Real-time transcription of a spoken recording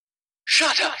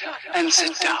Shut up and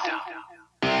sit down.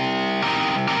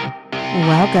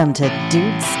 Welcome to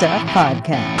Dude Stuff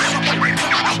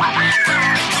Podcast.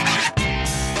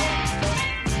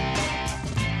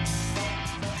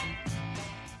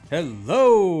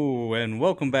 Hello, and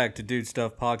welcome back to Dude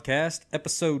Stuff Podcast,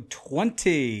 episode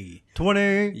 20.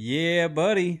 20. Yeah,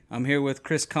 buddy. I'm here with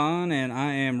Chris Kahn, and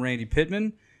I am Randy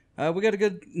Pittman. We got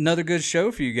another good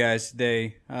show for you guys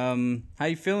today. How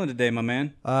you feeling today, my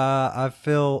man? I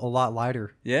feel a lot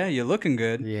lighter. Yeah, you're looking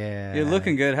good. Yeah. You're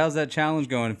looking good. How's that challenge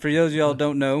going? For those of y'all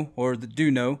don't know, or that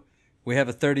do know, we have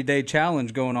a 30-day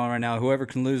challenge going on right now. Whoever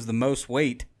can lose the most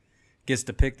weight gets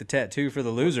to pick the tattoo for the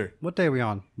loser. What day are we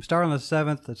on? I'm starting on the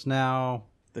 7th. It's now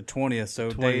The 20th, so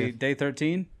 20th. day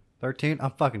 13? 13.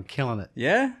 I'm fucking killing it.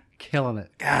 Yeah? Killing it.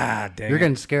 God damn. You're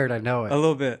getting scared. I know it. a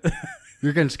little bit.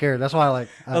 You're getting scared. That's why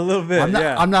A little bit,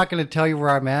 yeah. I'm not going to tell you where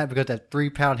I'm at because that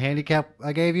 3-pound handicap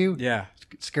I gave you, Yeah.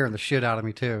 it's scaring the shit out of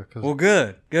me too. Well,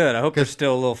 good. I hope there's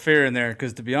still a little fear in there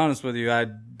because, to be honest with you, I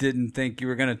didn't think you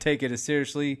were going to take it as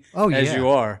seriously as you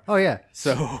are. Oh, yeah.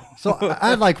 So I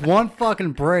had like one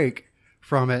fucking break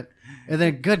from it, and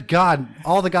then, good God,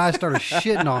 all the guys started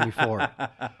shitting on me for it.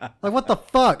 Like, what the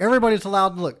fuck? Everybody's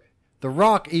allowed to look. The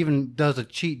Rock even does a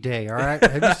cheat day, all right?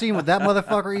 Have you seen what that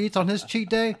motherfucker eats on his cheat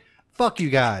day? Fuck you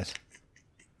guys.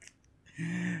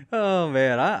 Oh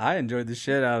man, I enjoyed the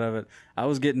shit out of it. I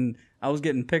was getting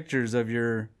pictures of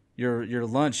your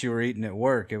lunch you were eating at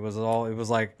work. It was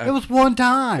like It was one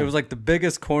time. it was like the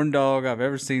biggest corn dog I've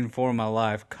ever seen before in my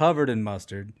life, covered in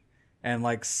mustard, and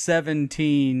like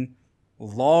 17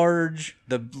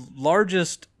 the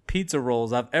largest pizza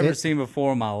rolls I've ever seen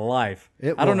before in my life.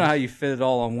 I don't know how you fit it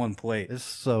all on one plate. It's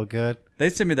so good. They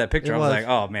sent me that picture. It I was was. like,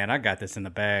 oh man, I got this in the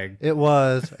bag. It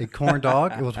was a corn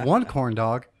dog. It was one corn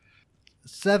dog,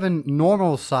 7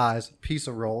 normal size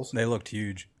pizza rolls. They looked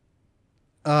huge.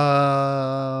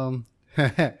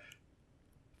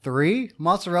 3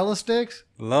 mozzarella sticks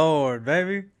Lord,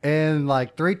 baby. and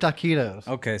like 3 taquitos.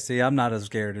 Okay, see, I'm not as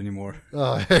scared anymore.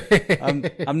 Oh.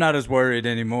 I'm not as worried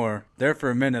anymore. There for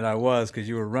a minute I was because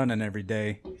you were running every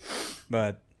day,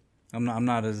 but I'm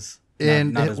not as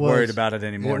worried about it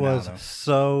anymore It now. was Though.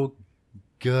 so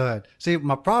good. See,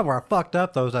 my problem where I fucked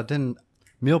up though is I didn't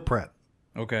meal prep.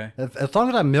 Okay. As long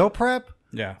as I meal prep,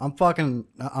 Yeah.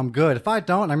 I'm good. If I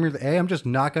don't, I'm either A, I'm just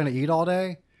not going to eat all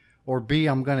day, or B,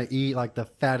 I'm going to eat like the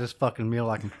fattest fucking meal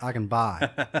I can buy.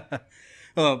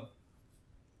 Well,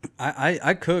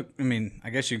 I cook. I mean, I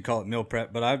guess you could call it meal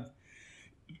prep, but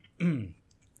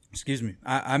excuse me.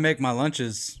 I make my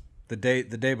lunches the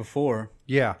day before,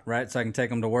 Yeah. right? So I can take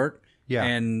them to work. Yeah.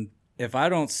 And if I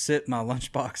don't sit my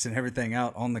lunchbox and everything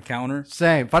out on the counter,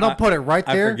 Same. If I don't put it right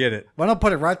I there, forget it. If I don't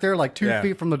put it right there, like 2 Yeah.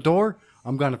 feet from the door,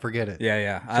 I'm going to forget it.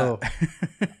 yeah. So-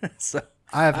 So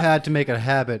I have had to make a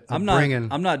habit of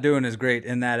I'm not doing as great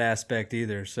in that aspect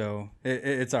either. So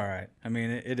it's all right. I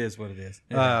mean, it is what it is.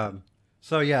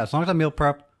 So yeah, as long as I meal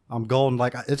prep, I'm golden.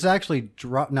 Like, it's actually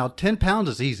dropped now. 10 pounds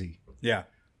is easy. Yeah.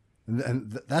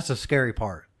 And that's the scary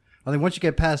part. I think once you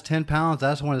get past 10 pounds,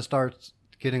 that's when it starts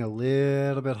getting a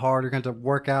little bit harder. You're going to have to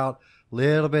work out a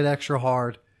little bit extra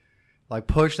hard, like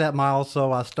push that mile.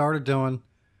 So I started doing,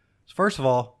 first of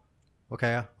all,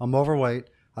 okay, I'm overweight.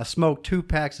 I smoke 2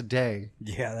 packs a day.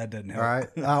 Yeah, that doesn't help. All right.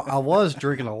 I was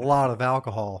drinking a lot of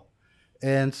alcohol.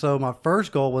 And so my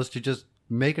first goal was to just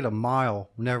make it a mile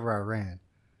whenever I ran.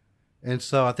 And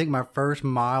so I think my first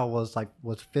mile was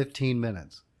 15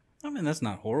 minutes. I mean, that's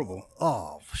not horrible.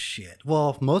 Oh, shit.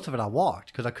 Well, most of it I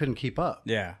walked because I couldn't keep up.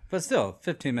 Yeah, but still,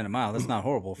 15-minute mile. That's not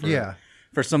horrible Yeah.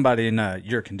 for somebody in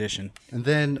your condition. And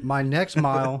then my next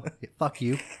mile, fuck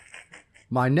you.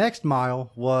 My next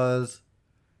mile was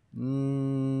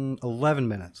 11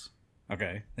 minutes,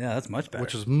 Okay, yeah, that's much better.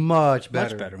 which is much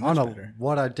better. better, I much don't know better.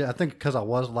 what I did. I think because I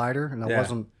was lighter and I Yeah.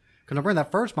 wasn't, because I ran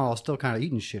that first mile, I was still kind of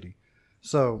eating shitty.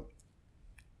 So,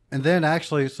 and then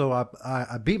actually, so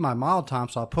I beat my mile time,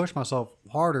 so I pushed myself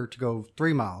harder to go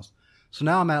 3 miles. So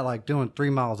now I'm at like doing 3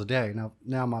 miles a day.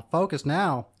 Now my focus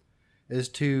now is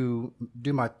to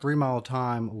do my 3-mile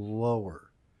time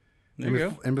lower. There you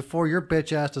go. And before your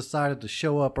bitch ass decided to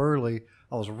show up early,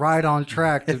 I was right on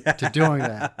track to doing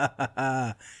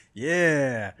that.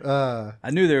 Yeah.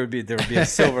 I knew there would be a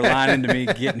silver lining to me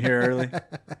getting here early.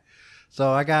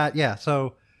 So I got,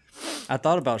 so I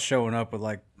thought about showing up with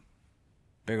like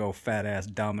big old fat ass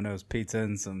Domino's pizza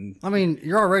and some. I mean,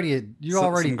 you already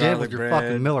Some did garlic with your bread.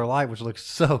 fucking Miller Lite, which looks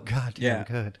so goddamn Yeah,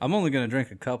 good. I'm only gonna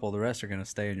drink a couple. The rest are gonna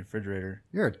stay in your refrigerator.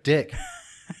 You're a dick.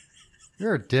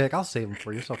 You're a dick. I'll save them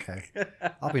for you. It's okay.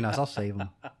 I'll be nice. I'll save them.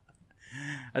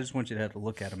 I just want you to have to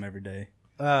look at them every day.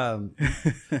 So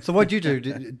what'd you do?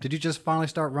 Did you just finally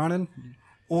start running?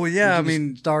 Well, yeah, I You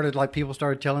mean, started like people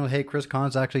started telling, "Hey, Chris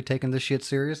Kahn's actually taking this shit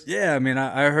serious." yeah, I mean,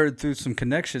 I heard through some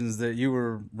connections that you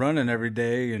were running every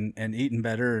day and eating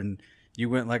better, and you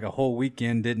went like a whole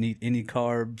weekend, didn't eat any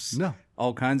carbs, No.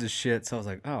 all kinds of shit. So I was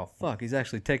like, oh fuck, he's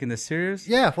actually taking this serious.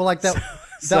 Yeah, well, like that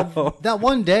So- that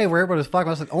one day where everybody was fucking,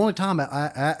 that's the only time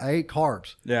I ate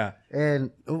carbs. Yeah.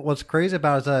 And what's crazy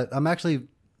about it is that I'm actually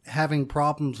having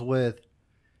problems with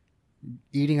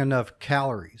eating enough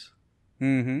calories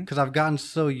Mm-hmm. because I've gotten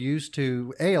so used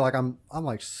to like I'm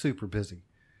like super busy,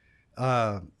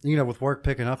 with work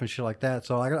picking up and shit like that.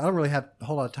 So I don't really have a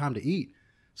whole lot of time to eat.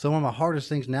 So one of my hardest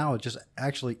things now is just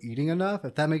actually eating enough.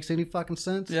 If that makes any fucking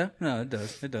sense. Yeah. No, it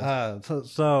does. It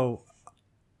does. So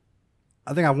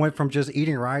I think I went from just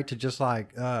eating right to just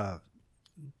like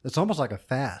it's almost like a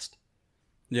fast,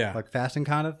 yeah. like fasting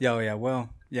kind of. Yeah. Oh, yeah. Well,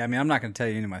 yeah. I mean, I'm not going to tell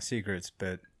you any of my secrets,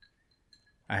 but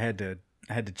I had to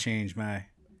change my.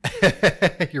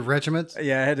 Your regiments.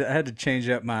 Yeah, I had to change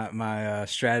up my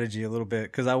strategy a little bit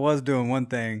because I was doing one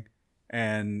thing,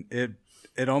 and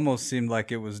it almost seemed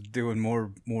like it was doing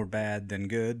more bad than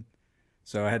good.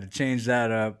 So I had to change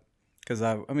that up because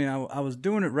I was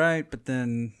doing it right, but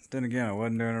then again I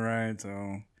wasn't doing it right.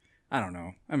 So I don't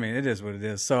know. I mean, it is what it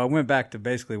is. So I went back to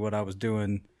basically what I was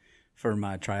doing for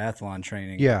my triathlon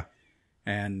training. Yeah.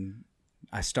 And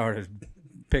I started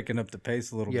picking up the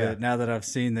pace a little Yeah. bit. Now that I've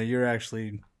seen that you're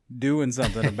actually doing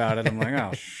something about it, I'm like,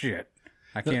 oh shit,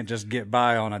 I can't just get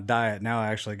by on a diet. Now I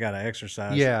actually got to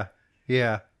exercise. Yeah.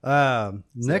 Yeah.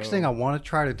 Next thing I want to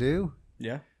try to do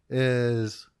Yeah.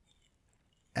 is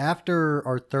after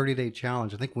our 30-day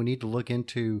challenge, I think we need to look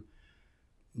into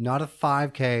not a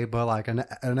 5K, but like an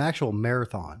actual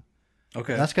marathon.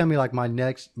 Okay. That's gonna be like my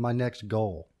next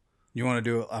goal. You want to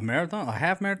do a marathon, a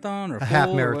half marathon, or A half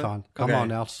full, or marathon. what? Come Okay. on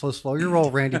now, slow your roll,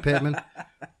 Randy Pittman.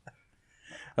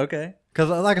 Okay. Because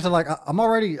like I said, like I'm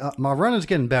already my running's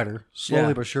getting better slowly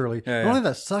Yeah. but surely. Yeah, The yeah. only thing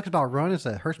that sucks about running is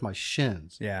that it hurts my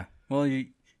shins. Yeah. Well,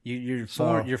 your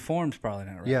form's probably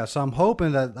not right. Yeah, so I'm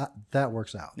hoping that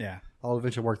works out. Yeah. I'll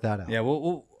eventually work that out. Yeah.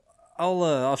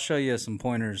 I'll show you some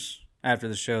pointers after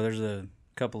the show. There's a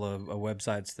couple of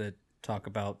websites that talk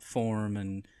about form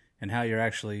and how you're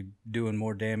actually doing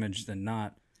more damage than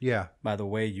not Yeah. by the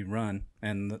way you run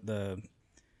and the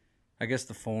I guess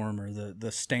the form or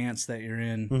the stance that you're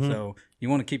in. Mm-hmm. So you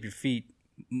want to keep your feet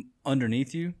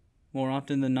underneath you more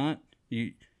often than not.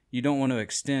 You don't want to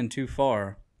extend too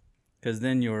far because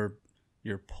then you're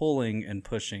pulling and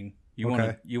pushing. You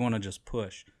Okay. want to just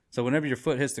push. So whenever your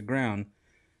foot hits the ground,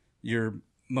 your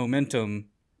momentum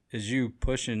is you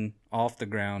pushing off the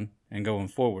ground and going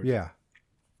forward. Yeah.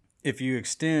 If you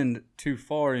extend too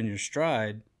far in your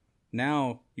stride,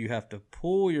 now you have to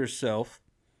pull yourself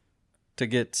to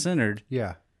get centered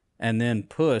Yeah. and then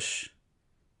push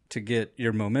to get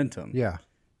your momentum. Yeah.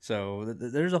 So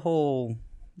there's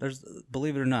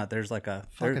believe it or not, there's like a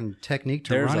Fucking technique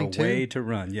to there's running a too. way to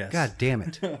run. Yes. God damn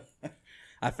it.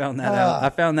 I found that out. I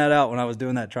found that out when I was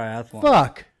doing that triathlon.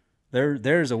 Fuck.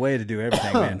 There's a way to do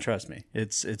everything, man. Trust me.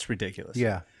 It's ridiculous.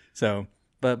 Yeah. So,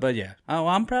 but yeah. Oh,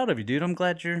 I'm proud of you, dude. I'm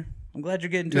glad you're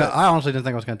getting to Yeah, it. I honestly didn't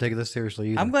think I was going to take it this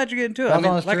seriously either. I'm glad you're getting to it. I That's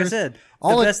mean, honest like I truth. said,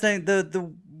 All the it- best thing,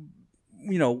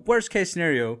 the worst case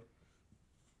scenario,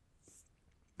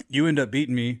 you end up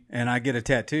beating me and I get a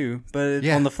tattoo. But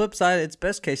Yeah. on the flip side, it's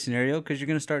best case scenario because you're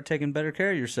going to start taking better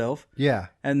care of yourself. Yeah.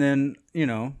 And then,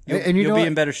 you'll, And you you'll know be what?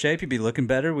 in better shape. You'll be looking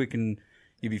better.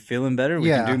 You'll be feeling better. We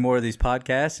Yeah. can do more of these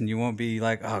podcasts and you won't be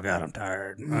like, oh, God, I'm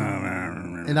tired.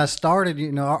 And I started,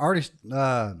 I already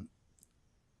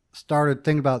started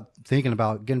thinking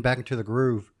about getting back into the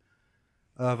groove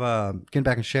of getting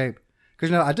back in shape.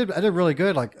 Because, I did really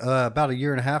good like about a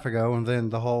year and a half ago. And then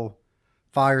the whole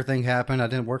fire thing happened. I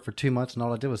didn't work for 2 months and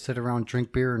all I did was sit around,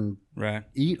 drink beer and Right.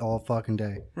 eat all fucking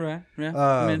day. Right. Yeah.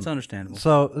 I mean, it's understandable.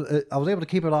 So I was able to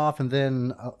keep it off and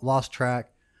then lost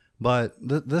track. But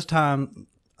this time,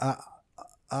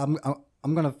 I'm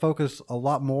going to focus a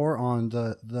lot more on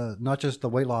the not just the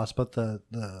weight loss, but the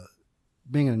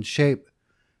being in shape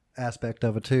aspect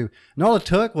of it too. And all it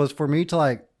took was for me to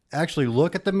like actually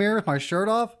look at the mirror with my shirt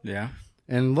off Yeah.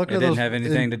 and look It at didn't those. have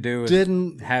anything it to do with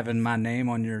didn't having my name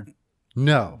on your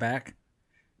no back.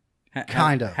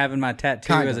 Kind of. Having my tattoo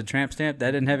Kind as of. a tramp stamp,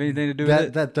 that didn't have anything to do with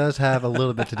it. that does have a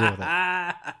little bit to do with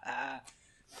it.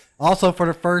 Also, for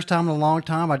the first time in a long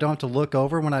time, I don't have to look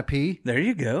over when I pee. There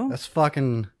you go. That's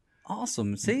fucking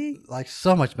Awesome. See? like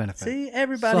so much benefit. See?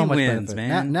 Everybody So much wins, benefit.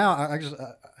 man. Now I just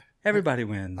Everybody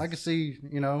wins. I can see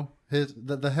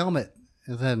the helmet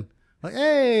and then like,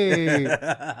 hey,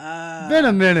 been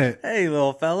a minute. Hey,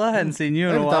 little fella. Hadn't seen you I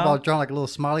in a even thought while. about drawing like a little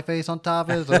smiley face on top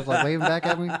of it. So it was like waving back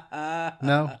at me.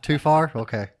 No, too far.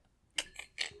 Okay.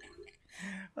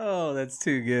 Oh, that's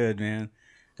too good, man.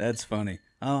 That's funny.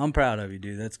 Oh, I'm proud of you,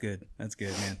 dude. That's good. That's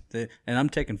good, man. And I'm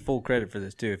taking full credit for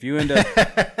this too. If you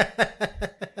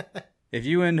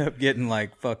end up getting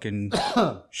like fucking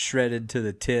shredded to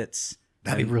the tits,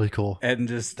 That'd be really cool. and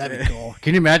just That'd be cool.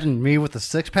 Can you imagine me with a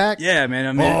six pack? yeah, man.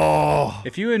 I mean, Oh,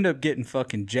 if you end up getting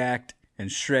fucking jacked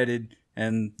and shredded,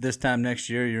 and this time next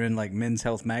year you're in like Men's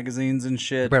Health magazines and you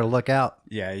shit, better look out.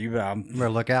 yeah, You better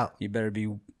look out. you better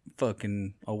be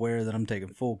fucking aware that I'm taking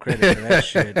full credit for that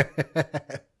shit.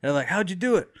 They're like, how'd you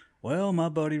do it? Well, my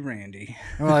buddy Randy.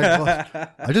 I'm like, well,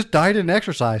 I just dieted and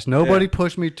exercised. Nobody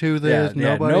pushed me to this.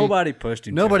 Nobody pushed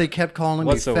him. Nobody kept calling me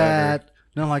Whatsoever. fat.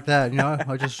 Nothing like that. You know,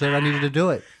 I just said I needed to do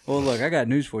it. Well, look, I got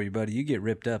news for you, buddy. You get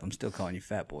ripped up, I'm still calling you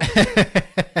fat boy.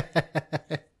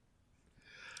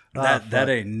 That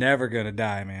ain't never gonna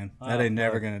die, man. That ain't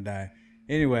never gonna die.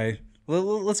 Anyway,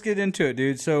 let's get into it,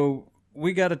 dude. So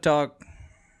we got to talk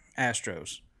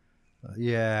Astros.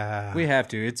 Yeah. We have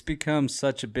to. It's become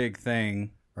such a big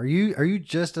thing. Are you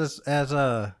just as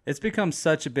a It's become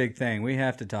such a big thing. We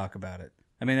have to talk about it.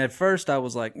 I mean, at first I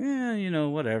was like,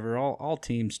 whatever. All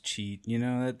teams cheat.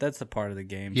 That's a part of the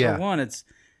game. Yeah.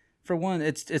 For one,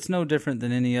 it's no different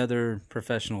than any other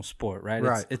professional sport, right?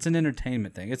 Right. It's an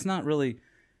entertainment thing. It's not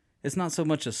so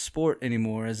much a sport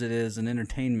anymore as it is an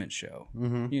entertainment show.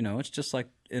 Mm-hmm. It's just like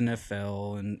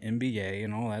NFL and NBA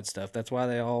and all that stuff. That's why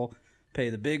they all pay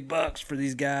the big bucks for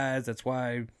these guys. That's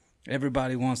why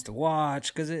everybody wants to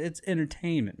watch, because it's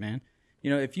entertainment, man.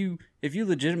 If you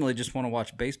legitimately just want to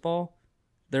watch baseball,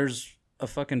 there's a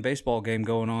fucking baseball game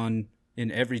going on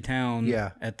in every town.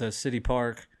 Yeah. At the city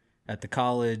park, at the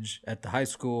college, at the high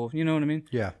school. You know what I mean?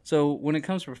 Yeah. So when it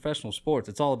comes to professional sports,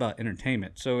 it's all about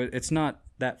entertainment. So it's not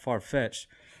that far-fetched.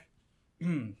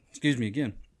 Excuse me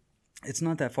again. It's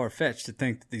not that far-fetched to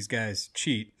think that these guys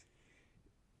cheat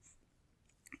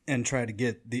and try to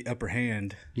get the upper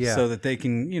hand so that they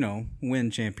can,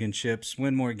 win championships,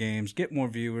 win more games, get more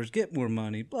viewers, get more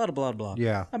money, blah, blah, blah.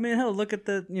 Yeah. I mean, hell, look at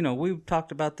we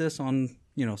talked about this on,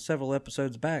 several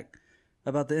episodes back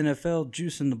about the NFL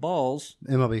juicing the balls.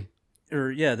 MLB? The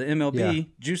MLB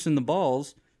juicing the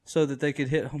balls so that they could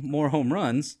hit more home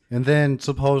runs. And then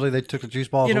supposedly they took the juice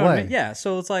balls away. What I mean? Yeah,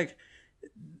 so it's like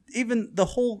even the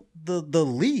whole the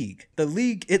league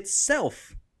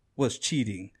itself was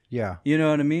cheating. Yeah. You know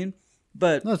what I mean?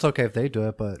 But No, it's okay if they do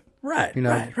it, but right,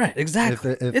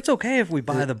 exactly. if- It's okay if we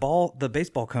buy the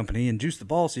baseball company and juice the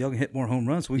ball so y'all can hit more home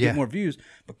runs so we get more views.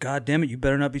 But god damn it, you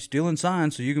better not be stealing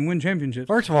signs so you can win championships.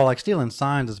 first of all, like stealing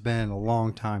signs has been a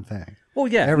long time thing. Well,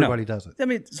 yeah, Everybody does it. I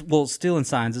mean, stealing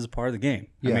signs is a part of the game.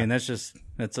 Yeah. I mean, that's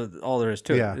all there is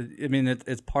to Yeah. it. I mean,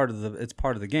 it's part of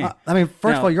the game. I mean,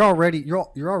 first Now- of all,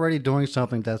 you're already doing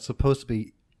something that's supposed to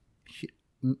be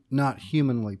not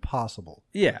humanly possible.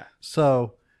 Yeah.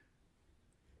 So,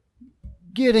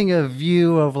 getting a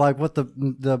view of like what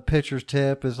the pitcher's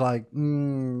tip is like,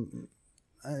 what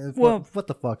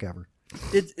the fuck ever.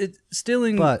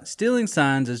 Stealing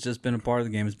signs has just been a part of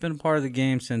the game. It's been a part of the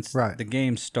game since Right. the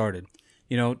game started.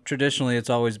 Traditionally, it's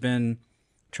always been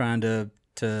trying to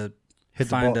Hit the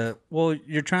find ball.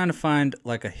 you're trying to find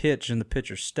like a hitch in the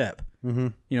pitcher's step.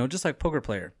 Mm-hmm. Just like poker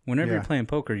player. Whenever you're playing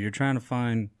poker, you're trying to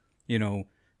find, you're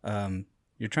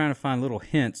trying to find little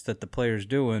hints that the player's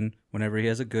doing whenever he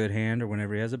has a good hand or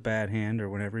whenever he has a bad hand or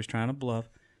whenever he's trying to bluff.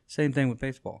 Same thing with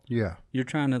baseball. Yeah.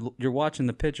 You're watching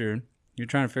the pitcher. You're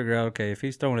trying to figure out, okay, if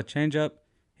he's throwing a changeup,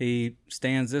 he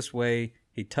stands this way,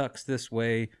 he tucks this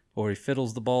way, or he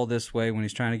fiddles the ball this way when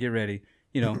he's trying to get ready.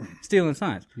 Stealing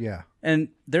signs. Yeah. And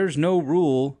there's no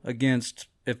rule against,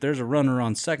 if there's a runner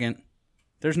on second,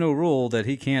 there's no rule that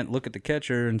he can't look at the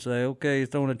catcher and say, okay, he's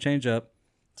throwing a changeup.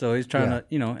 So he's trying to,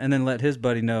 and then let his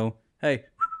buddy know, hey,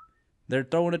 they're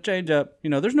throwing a changeup.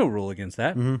 There's no rule against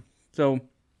that. Mm-hmm. So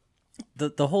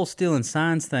the whole stealing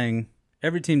signs thing,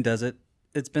 every team does it.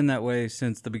 It's been that way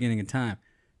since the beginning of time.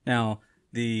 Now,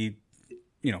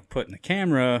 putting the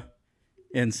camera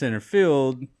in center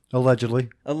field, Allegedly,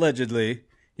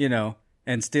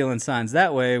 and stealing signs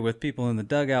that way with people in the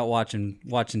dugout watching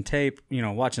tape,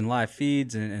 watching live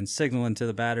feeds and signaling to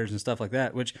the batters and stuff like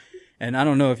that. And I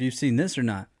don't know if you've seen this or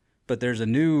not, but there's a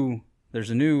new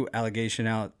allegation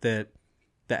out that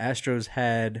the Astros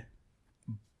had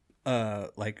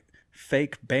like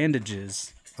fake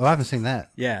bandages. Oh, I haven't seen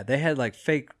that. Yeah, they had like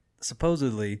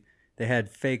supposedly they had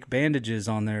fake bandages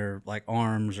on their like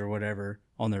arms or whatever,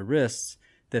 on their wrists,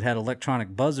 that had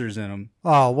electronic buzzers in them.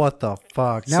 Oh, what the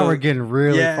fuck! Now So- we're getting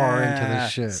really far into Yeah,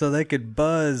 this shit. So they could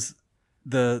buzz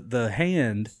the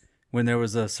hand when there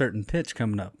was a certain pitch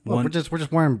coming up. What, we're just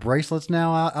wearing bracelets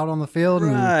now out on the field,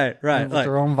 Right. and with Like,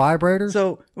 their own vibrators.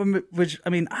 so, which I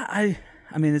mean, I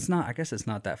I mean, it's not. I guess it's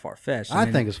not that far fetched.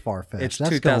 I think it's far fetched. It's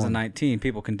That's 2019.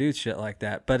 People can do shit like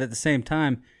that. But at the same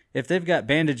time, if they've got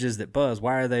bandages that buzz,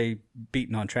 why are they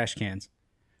beating on trash cans?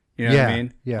 You know what I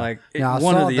mean? Yeah. Like Now, I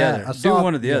one saw or the that. other. I Do saw-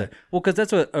 one or the yeah. other. Well, because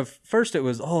that's what. First, it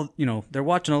was they're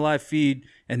watching a live feed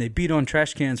and they beat on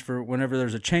trash cans for whenever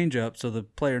there's a change up, so the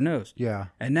player knows. Yeah.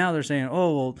 And now they're saying,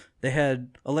 oh, well, they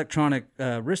had electronic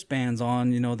wristbands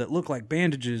on, that look like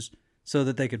bandages, so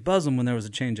that they could buzz them when there was a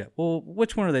change up. Well,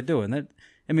 which one are they doing?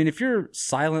 I mean, if you're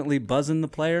silently buzzing the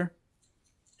player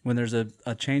when there's a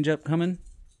change up coming,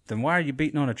 then why are you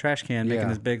beating on a trash can making Yeah.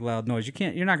 this big loud noise?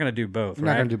 You're not going to do both. You're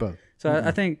right? not going to do both. So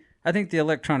I think the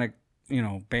electronic,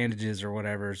 bandages or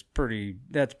whatever is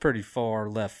that's pretty far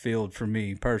left field for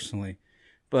me personally.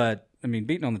 But I mean,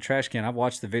 beating on the trash can, I've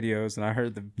watched the videos and I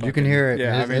heard You can hear it.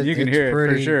 Yeah, you can it's hear it for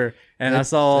pretty- sure. And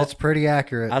it's pretty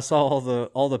accurate. I saw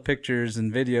all the pictures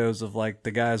and videos of like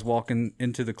the guys walking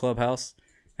into the clubhouse,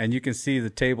 and you can see the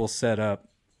table set up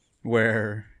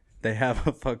where they have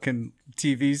a fucking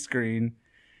TV screen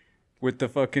with the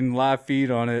fucking live feed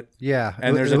on it. Yeah.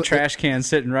 And there's a trash can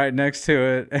sitting right next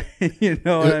to it. You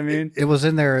know what I mean? It was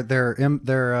in their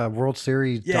World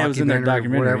Series Yeah, it was in their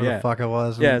documentary, whatever yeah. the fuck it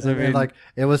was. Yeah, And, so I mean- and like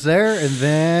it was there and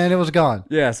then it was gone.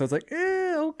 Yeah, so it's like,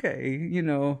 okay,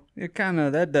 it kind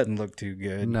of, that doesn't look too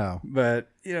good. No. But,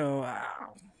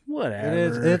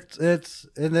 whatever. It's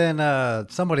and then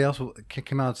somebody else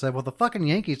came out and said, "Well, the fucking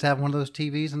Yankees have one of those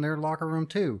TVs in their locker room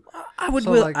too."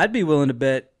 I'd be willing to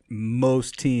bet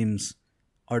most teams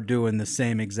are doing the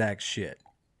same exact shit,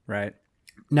 right?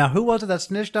 Now, who was it that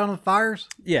snitched on the Fires?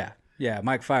 Yeah,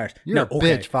 Mike Fires. You're a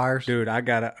bitch, Fires. Dude, I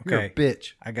got You're a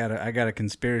bitch. I got a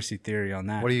conspiracy theory on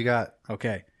that. What do you got?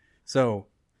 Okay, so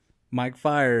Mike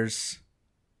Fires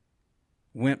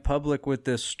went public with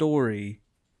this story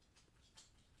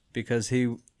because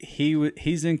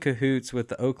he's in cahoots with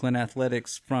the Oakland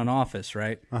Athletics front office,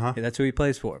 right? Uh-huh. That's who he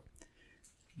plays for.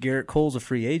 Garrett Cole's a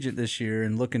free agent this year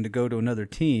and looking to go to another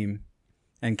team,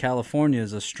 and California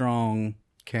is a strong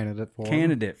Candidate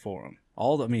for him.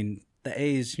 The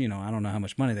A's, I don't know how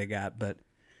much money they got, but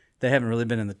they haven't really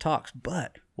been in the talks.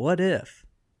 But what if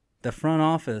the front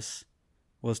office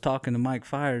was talking to Mike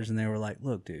Fires and they were like,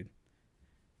 look, dude,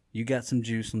 you got some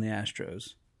juice on the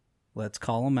Astros. Let's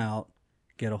call them out,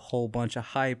 get a whole bunch of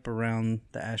hype around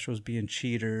the Astros being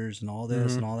cheaters and all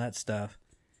this and all that stuff,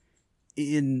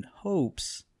 in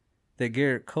hopes that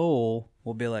Garrett Cole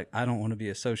will be like, I don't want to be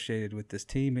associated with this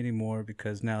team anymore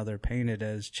because now they're painted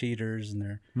as cheaters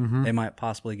and they might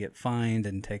possibly get fined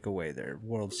and take away their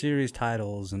World Series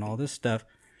titles and all this stuff.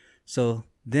 So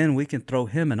then we can throw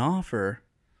him an offer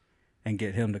and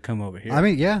get him to come over here. I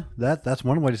mean, yeah, that's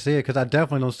one way to see it because I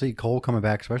definitely don't see Cole coming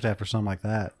back, especially after something like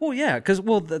that. Well, yeah, because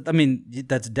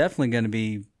that's definitely going to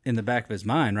be in the back of his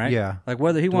mind, right? Yeah. Like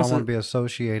whether he Don't wants want to to be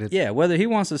associated. Yeah, whether he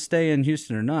wants to stay in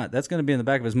Houston or not, that's going to be in the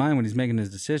back of his mind when he's making his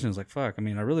decisions. Like, fuck, I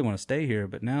mean, I really want to stay here,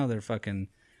 but now they're fucking,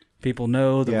 people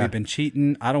know that Yeah. we've been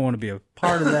cheating. I don't want to be a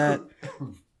part of that.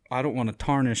 I don't want to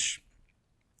tarnish,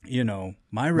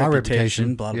 my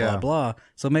reputation, blah, yeah. blah, blah.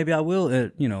 So maybe I will,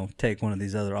 take one of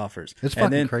these other offers. It's And fucking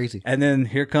then- crazy. And then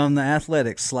here come the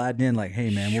Athletics sliding in like,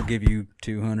 hey, man, we'll give you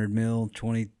 $200 million,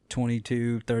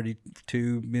 22,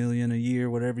 32 million a year,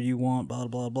 whatever you want, blah,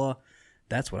 blah, blah.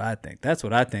 That's what I think. That's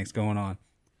what I think's going on.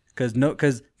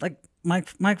 Because like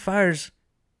Mike Fires,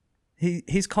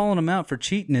 he's calling him out for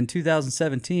cheating in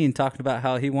 2017, talking about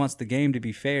how he wants the game to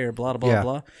be fair, blah, blah, Yeah.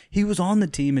 blah. He was on the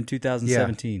team in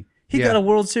 2017. He Yeah. got a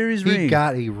World Series ring. He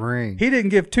got a ring. He didn't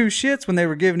give two shits when they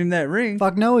were giving him that ring.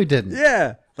 Fuck no, he didn't.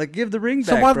 Yeah. Like, give the ring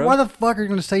So back, why, bro. why the fuck are you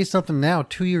going to say something now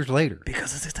 2 years later?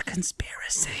 Because it's a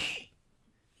conspiracy.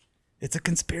 It's a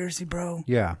conspiracy, bro.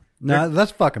 Yeah. No,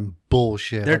 that's fucking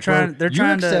bullshit. They're trying to- You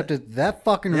accepted that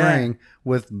fucking Yeah. ring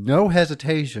with no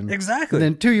hesitation. Exactly. And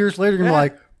then 2 years later, you're Yeah.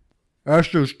 like,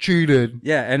 Astros cheated.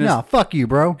 Yeah, and no, fuck you,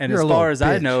 bro. and You're as a far little as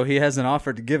I bitch. know, he hasn't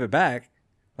offered to give it back.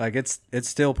 Like it's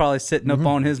still probably sitting up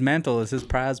on his mantle as his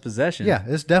prized possession. Yeah,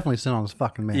 it's definitely sitting on his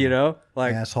fucking man.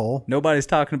 Like asshole. nobody's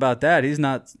talking about that. He's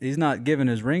not giving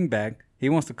his ring back. He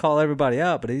wants to call everybody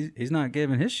out, but he's not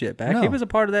giving his shit back. No. He was a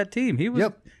part of that team. He was.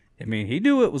 Yep. I mean, he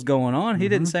knew what was going on. He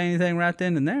didn't say anything right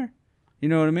then and there. You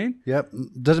know what I mean? Yep.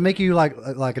 Does it make you like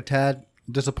a tad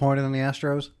disappointed in the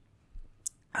Astros?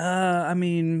 I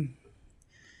mean,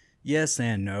 yes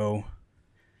and no.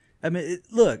 I mean,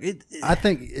 I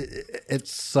think it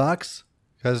sucks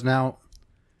because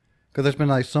there's been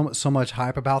like so much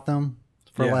hype about them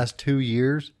for the Yeah. last 2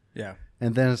 years, yeah.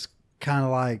 and then it's kind of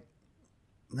like,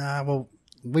 nah, well,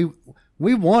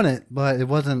 we won it, but it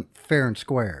wasn't fair and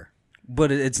square.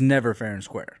 But it's never fair and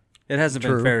square. It hasn't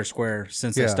been True. fair or square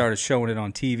since they Yeah. started showing it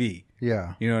on TV.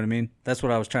 Yeah. You know what I mean? That's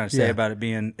what I was trying to say Yeah. about it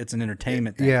being it's an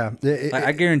entertainment thing. Yeah. Like,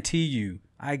 I guarantee you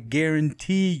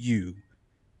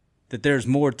that there's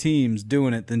more teams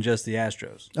doing it than just the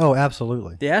Astros. Oh,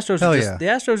 absolutely. The Astros Hell are just yeah. the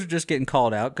Astros are just getting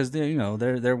called out because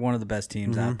they're one of the best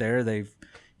teams Mm-hmm. out there. They've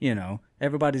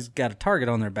everybody's got a target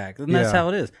on their back, and that's Yeah. how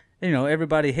it is.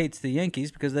 Everybody hates the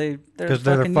Yankees because they're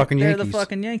the fucking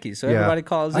Yankees. Yankees. So Yeah. everybody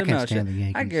calls I them can't out. stand Shit. the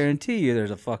Yankees. I guarantee you, there's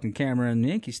a fucking camera in the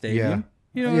Yankee Stadium.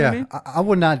 You know yeah. what I mean? I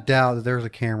would not doubt that there's a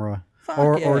camera Fuck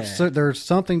or yeah. there's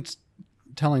something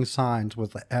telling signs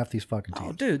with half these fucking teams.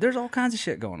 Oh, dude, there's all kinds of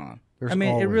shit going on. There's I mean,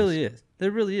 it always. really is. There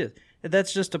really is.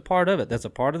 That's just a part of it. That's a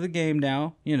part of the game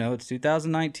now. It's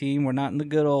 2019. We're not in the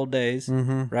good old days,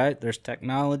 right? There's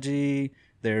technology.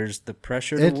 There's the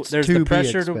pressure. It's There's to the be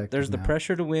pressure. expected There's the now.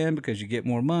 pressure to win because you get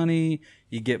more money,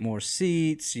 you get more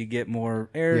seats, you get more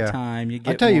airtime. You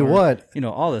get. I tell you more, what,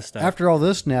 all this stuff. After all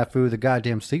this snafu, the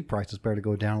goddamn seat prices better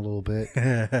go down a little bit.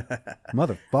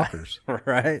 Motherfuckers.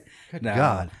 Right? No,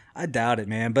 God. I doubt it,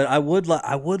 man. But I would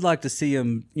like to see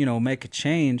him, make a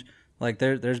change. Like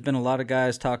there's been a lot of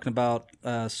guys talking about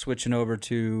switching over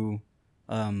to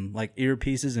like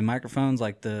earpieces and microphones,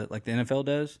 like the NFL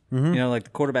does. Like the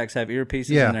quarterbacks have earpieces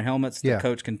Yeah. in their helmets. Yeah. The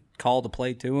coach can call the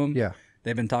play to them. Yeah.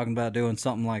 They've been talking about doing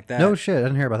something like that. No shit. I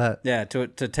didn't hear about that. Yeah, to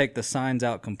take the signs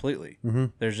out completely.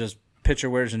 There's just pitcher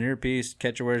wears an earpiece,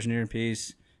 catcher wears an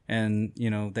earpiece, and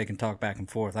they can talk back and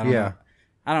forth. I don't Yeah.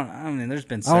 know. I mean, there's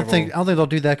been I several. don't think they'll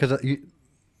do that because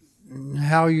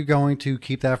how are you going to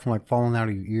keep that from like falling out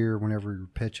of your ear whenever you're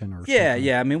pitching or Yeah, something?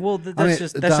 yeah. I mean, well, that's I mean,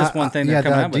 just one thing. Yeah,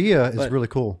 they're the coming idea out with. is But really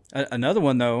cool. another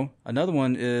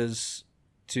one is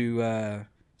to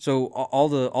so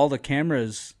all the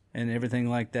cameras and everything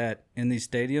like that in these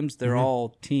stadiums, they're all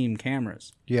team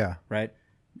cameras, Yeah. right?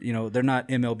 They're not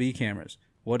MLB cameras.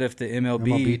 What if the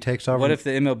MLB takes over? What if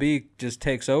the MLB just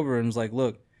takes over and is like,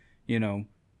 look,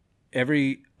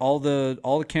 all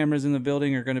the cameras in the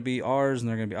building are going to be ours, and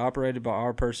they're going to be operated by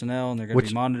our personnel, and they're going to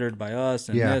be monitored by us,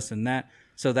 and Yeah. this and that.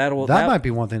 So that Might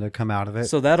be one thing to come out of it.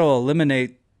 So that'll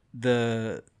eliminate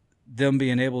them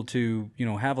being able to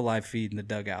have a live feed in the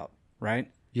dugout,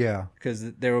 right? Yeah.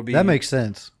 Because there will be That makes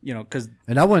sense. because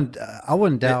And I wouldn't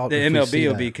doubt the if we MLB see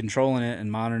will that. be controlling it and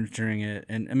monitoring it,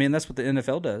 and I mean that's what the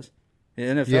NFL does. The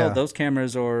NFL, Yeah. those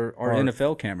cameras are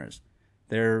NFL cameras.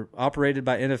 They're operated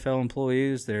by NFL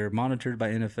employees. They're monitored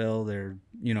by NFL. They're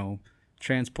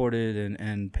transported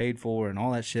and paid for and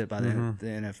all that shit by the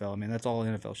NFL. I mean that's all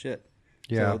NFL shit.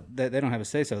 Yeah. So they don't have a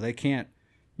say so. They can't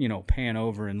pan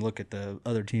over and look at the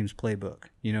other team's playbook.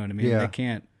 You know what I mean? Yeah. They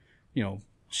can't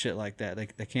shit like that.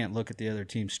 They can't look at the other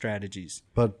team's strategies.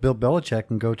 But Bill Belichick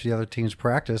can go to the other team's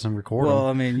practice and record Well,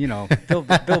 them. I mean, Bill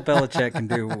Belichick can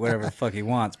do whatever the fuck he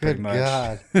wants, pretty much.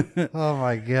 God. Oh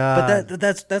my God. But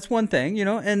that's one thing,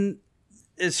 and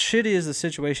as shitty as the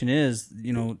situation is,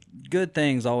 good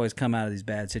things always come out of these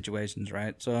bad situations,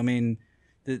 right? So I mean,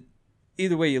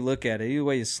 either way you look at it, either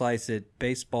way you slice it,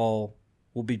 baseball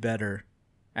will be better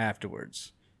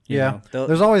afterwards. You know,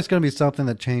 there's always going to be something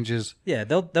that changes. Yeah,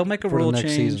 they'll make a for the rule next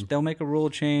change. season. They'll make a rule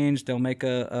change. They'll make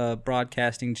a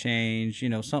broadcasting change.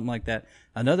 Something like that.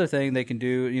 Another thing they can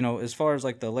do, as far as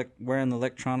like wearing the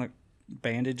electronic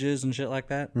bandages and shit like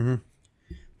that. Mm-hmm.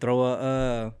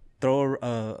 Throw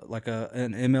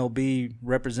an MLB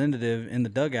representative in the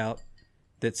dugout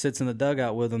that sits in the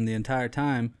dugout with them the entire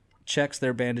time. Checks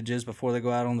their bandages before they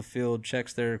go out on the field.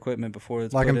 Checks their equipment before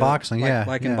it's Like in boxing, yeah.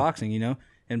 like in boxing,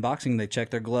 In boxing, they check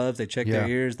their gloves, they check their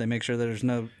ears, they make sure there's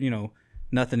no,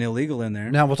 nothing illegal in there.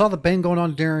 Now, was all the bang going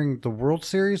on during the World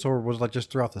Series, or was it like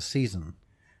just throughout the season?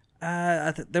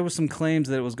 There was some claims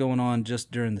that it was going on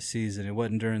just during the season. It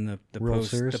wasn't during the World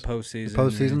Series? postseason, The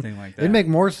postseason? or anything like that. It'd make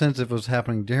more sense if it was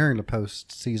happening during the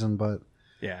postseason, but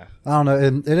yeah. I don't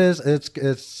know.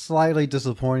 It's slightly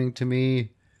disappointing to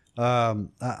me.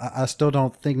 I still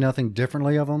don't think nothing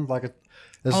differently of them. Like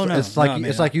it's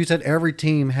like you said, every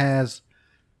team has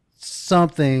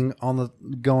something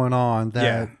going on that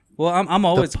Yeah. Well, I'm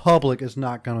always the public is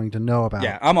not going to know about.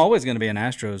 Yeah, I'm always going to be an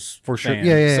Astros For sure. fan,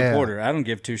 Yeah. supporter. I don't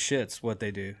give two shits what they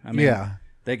do. I mean, Yeah.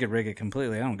 they could rig it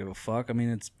completely. I don't give a fuck. I mean,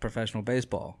 it's professional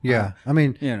baseball. Yeah. I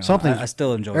mean, something. I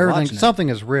still enjoy everything. watching it. Something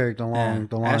is rigged along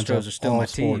the lines Astros of are still all my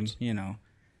sports. team,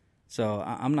 So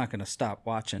I'm not going to stop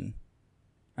watching.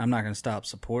 I'm not going to stop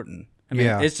supporting. I mean,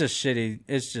 it's just shitty.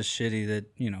 It's just shitty that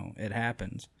it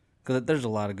happens. Because there's a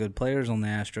lot of good players on the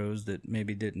Astros that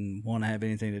maybe didn't want to have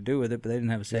anything to do with it, but they didn't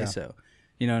have a say-so.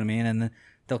 You know what I mean? And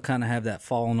they'll kind of have that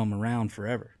following them around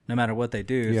forever, no matter what they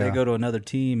do. If they go to another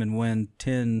team and win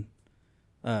 10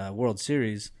 World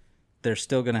Series, they're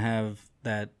still going to have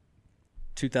that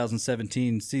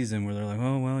 2017 season where they're like,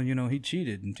 oh well, he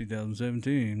cheated in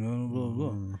 2017. Blah, blah,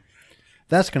 blah.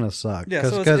 That's gonna suck. Yeah,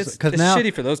 so it's now,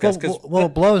 shitty for those guys. Well,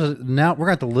 it blows. Now we're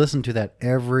gonna have to listen to that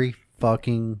every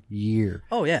fucking year.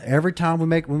 Oh yeah. Every time we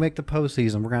make the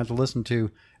postseason, we're gonna have to listen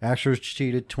to Astros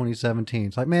cheated 2017.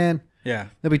 It's like, man, Yeah.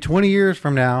 it'll be 20 years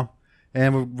from now,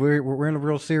 and we're in a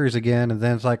real series again, and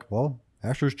then it's like, well,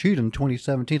 Astros cheated in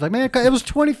 2017. It's like, man, it was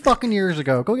 20 fucking years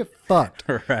ago. Go get fucked.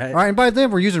 Right. All right, and by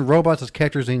then we're using robots as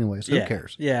catchers anyway, so who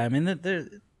cares? Yeah, I mean,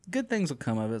 good things will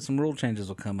come of it. Some rule changes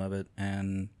will come of it,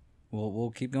 and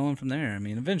we'll keep going from there. I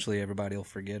mean, eventually everybody will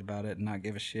forget about it and not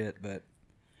give a shit. But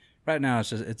right now,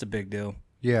 it's a big deal.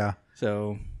 Yeah.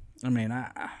 So, I mean,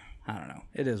 I don't know.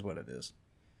 It is what it is.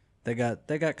 They got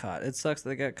caught. It sucks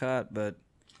they got caught, but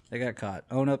they got caught.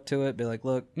 Own up to it. Be like,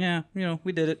 look, yeah,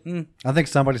 we did it. I think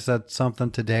somebody said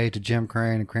something today to Jim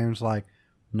Crane, and Crane's like,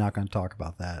 I'm not going to talk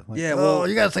about that. Like, Yeah, well-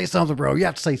 you got to say something, bro. You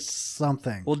have to say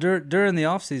something. Well, during the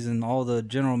off season, all the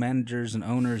general managers and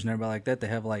owners and everybody like that, they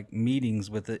have like meetings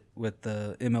with the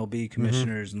MLB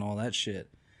commissioners and all that shit.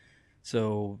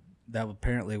 So that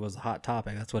apparently was a hot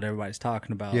topic. That's what everybody's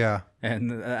talking about. Yeah.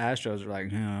 And the Astros are like, I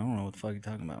don't know what the fuck you're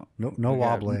talking about. No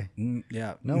wobbly.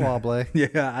 Yeah. No wobbly.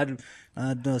 Yeah.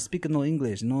 I speak no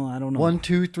English. No, I don't know. 1,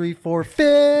 2, 3, 4,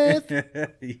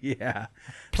 5th. Yeah.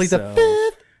 Plead the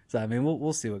fifth. So I mean,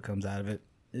 we'll see what comes out of it.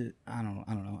 I don't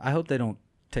know. I hope they don't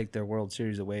take their World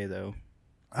Series away though.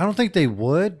 I don't think they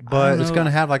would, but it's going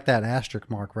to have like that asterisk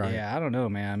mark, right? Yeah, I don't know,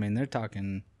 man. I mean, they're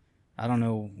talking. I don't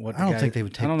know what. I don't think they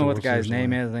would take I don't know the what the World guy's Series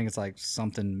name away. is. I think it's like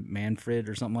something Manfred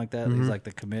or something like that. He's like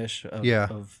the commish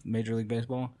of Major League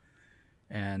Baseball,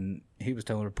 and he was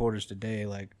telling reporters today,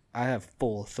 like, I have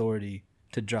full authority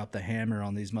to drop the hammer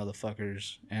on these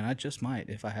motherfuckers, and I just might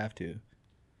if I have to.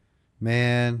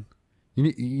 Man,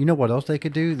 you know what else they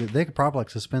could do? They could probably like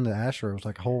suspend the Astros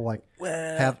like a whole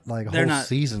have like a whole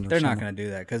season. They're not going to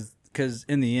do that because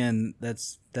in the end,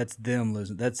 that's them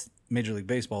losing. That's Major League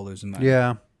Baseball losing money.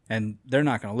 Yeah. And they're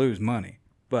not going to lose money,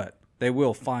 but they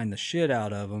will fine the shit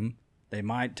out of them. They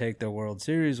might take their World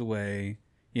Series away.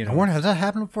 I wonder, has that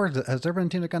happened before? Has there been a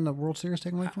team that got the World Series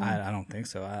taken away from them? I don't think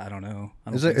so. I don't know.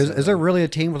 Is there really a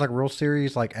team with like a World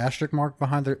Series like asterisk mark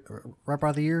behind right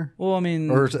by the year? Well, I mean,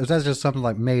 or is that just something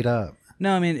like made up?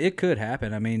 No, I mean it could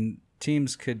happen. I mean,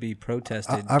 teams could be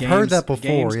protested. I've heard that before.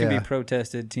 Games yeah. can be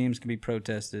protested. Teams can be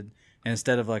protested. And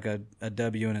instead of like a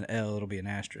W and an L, it'll be an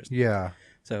asterisk. Yeah.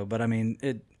 So, but I mean,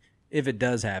 if it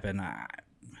does happen,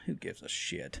 who gives a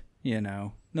shit?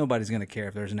 Nobody's going to care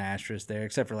if there's an asterisk there,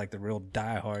 except for like the real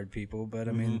diehard people. But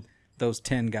I mean, those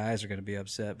 10 guys are going to be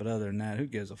upset. But other than that, who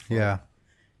gives a fuck?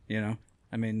 Yeah.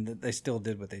 I mean, they still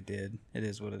did what they did. It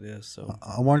is what it is. So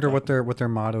I wonder what their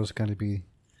motto is going to be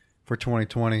for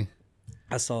 2020.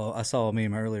 I saw a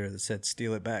meme earlier that said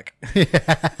 "Steal it back."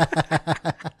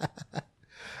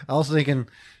 I was thinking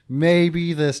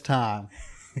maybe this time.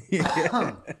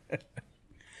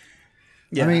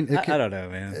 Yeah, I mean, I don't know,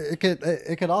 man.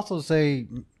 It could also say,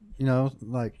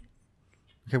 like,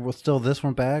 okay, we'll steal this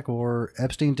one back, or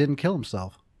Epstein didn't kill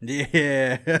himself.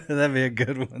 Yeah, that'd be a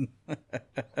good one. You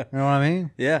know what I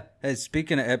mean? Yeah. Hey,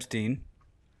 speaking of Epstein,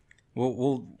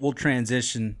 we'll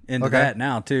transition into that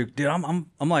now too, dude.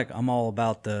 I'm all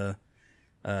about the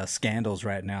scandals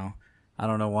right now. I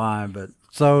don't know why, but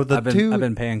so I've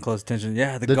been paying close attention.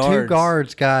 Yeah, the two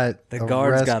guards got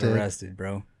arrested,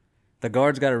 bro. The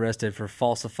guards got arrested for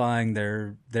falsifying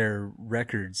their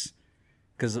records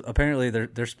because apparently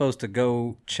they're supposed to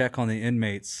go check on the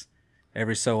inmates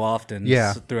every so often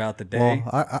throughout the day.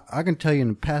 Well, I can tell you in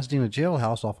the Pasadena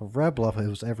jailhouse off of Red Bluff, it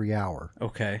was every hour.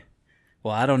 Okay.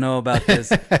 Well, I don't know about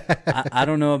this. I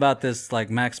don't know about this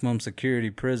like maximum security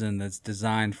prison that's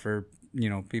designed for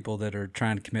people that are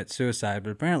trying to commit suicide. But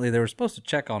apparently they were supposed to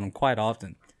check on them quite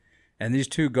often, and these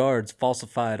two guards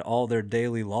falsified all their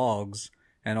daily logs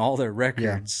and all their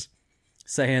records,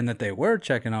 saying that they were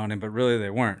checking on him, but really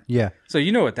they weren't. Yeah. So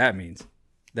you know what that means.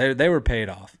 They were paid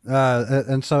off.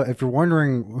 And so if you're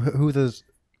wondering who this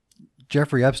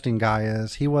Jeffrey Epstein guy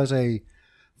is, he was a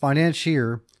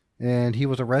financier, and he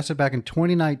was arrested back in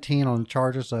 2019 on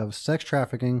charges of sex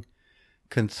trafficking,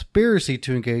 conspiracy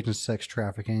to engage in sex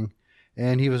trafficking,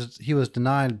 and he was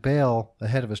denied bail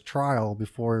ahead of his trial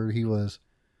before he was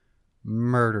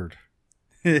murdered.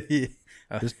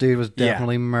 This dude was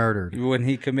definitely murdered when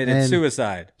he committed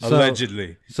suicide,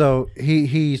 allegedly. So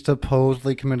he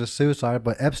supposedly committed suicide,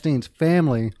 but Epstein's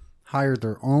family hired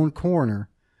their own coroner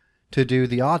to do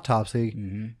the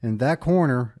autopsy, and that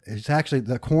coroner is actually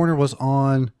the coroner was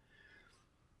on.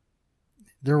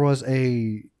 There was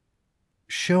a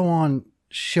show on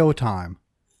Showtime,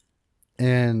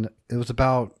 and it was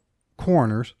about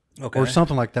coroners, Okay. or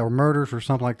something like that, or murders or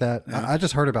something like that. I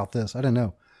just heard about this. I didn't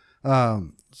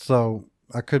know. So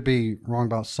I could be wrong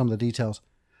about some of the details.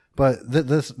 But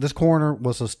this coroner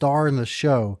was a star in the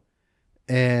show,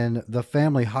 and the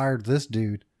family hired this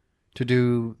dude to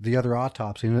do the other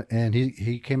autopsy, and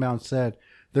he came out and said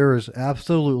there is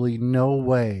absolutely no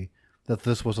way that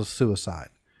this was a suicide.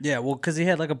 Yeah, well, because he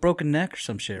had like a broken neck or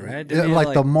some shit, right? Yeah, Didn't he have,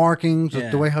 like the markings, Yeah.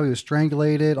 the way how he was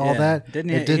strangulated, all yeah. that.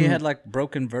 Didn't he? He had like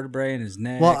broken vertebrae in his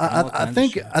neck. Well, and all I kinds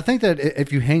think of shit. I think that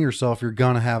if you hang yourself, you're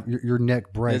gonna have your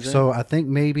neck break. Is it? So I think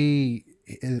maybe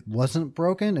it wasn't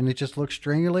broken and it just looked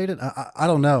strangulated. I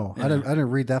don't know. Yeah. I didn't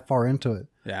read that far into it.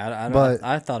 Yeah, but-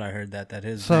 I thought I heard that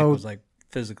his So- neck was like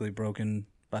physically broken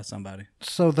by somebody.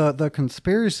 So the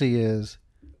conspiracy is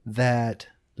that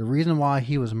the reason why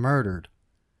he was murdered,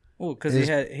 Well, because Is-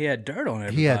 he had dirt on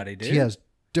he everybody, dude. has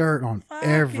dirt on Fuck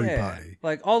everybody. yeah.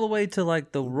 Like all the way to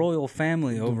like the royal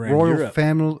family over in Royal Europe.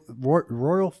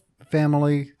 royal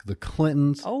family, the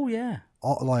Clintons, Oh yeah.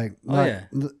 all, like Yeah.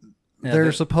 Yeah, there's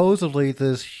they're- supposedly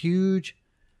this huge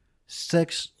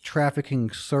sex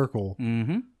trafficking circle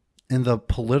Mm-hmm. in the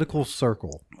political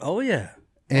circle. Oh yeah.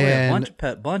 Oh, yeah. And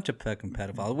Bunch of fucking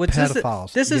pedophiles. Which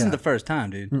pedophiles, this isn't yeah. the first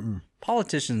time, dude.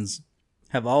 Politicians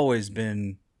have always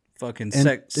been fucking In-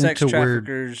 sex into weird-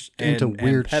 traffickers into and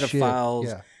weird shit, pedophiles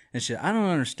yeah. and shit. I don't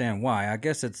understand why. I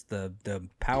guess it's the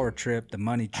power trip, the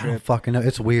money I don't trip. fucking know.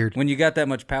 It's weird. When you got that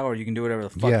much power, you can do whatever the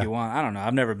fuck Yeah. you want. I don't know.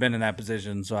 I've never been in that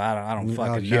position, so I don't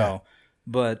fucking yeah. know.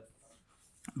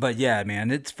 But yeah, man,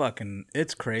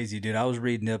 it's crazy, dude. I was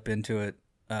reading up into it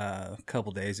a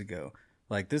couple days ago.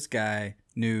 Like this guy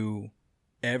knew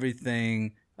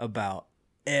everything about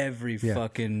every Yeah.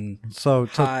 fucking So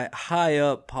high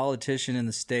up politician in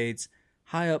the States,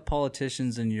 high up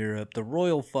politicians in Europe, the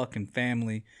royal fucking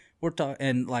family. We're talking,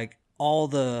 and like all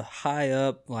the high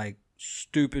up, like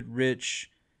stupid rich,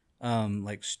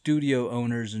 like studio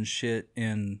owners and shit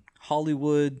in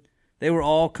Hollywood. They were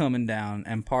all coming down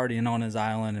and partying on his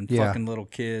island and Yeah. fucking little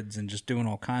kids and just doing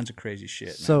all kinds of crazy shit.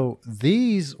 Man. so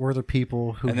these were the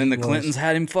people who And then he the was- Clintons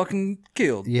had him fucking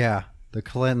killed. Yeah, the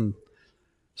Clinton.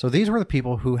 So these were the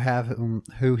people who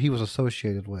who he was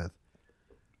associated with.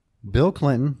 Bill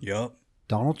Clinton, Yup.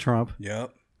 Donald Trump,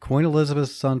 Yup. Queen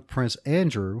Elizabeth's son Prince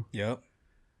Andrew, Yup.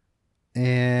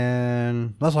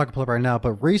 and that's all I can pull up right now.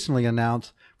 But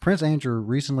Prince Andrew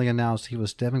recently announced he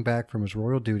was stepping back from his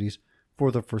royal duties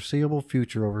for the foreseeable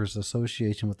future over his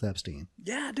association with Epstein.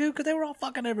 Yeah, dude, because they were all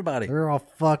fucking everybody. They're all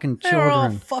fucking They were all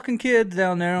children. fucking kids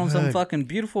down there on some Good. fucking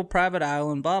beautiful private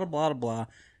island, blah, blah, blah, blah.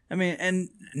 I mean, and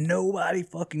nobody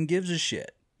fucking gives a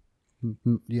shit.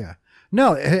 Yeah.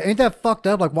 No, ain't that fucked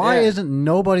up? Like, why Yeah. isn't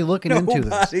nobody looking into this?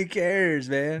 Nobody cares,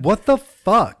 man. What the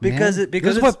fuck, Because man?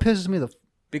 because this is what pisses me the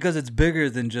because it's bigger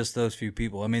than just those few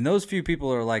people. I mean, those few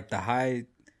people are like the high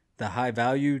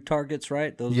value targets,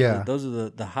 right? Those Yeah. are those are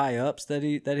the high ups that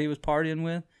he was partying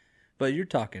with. But you're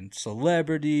talking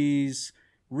celebrities,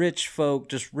 rich folk,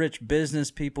 just rich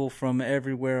business people from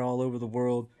everywhere all over the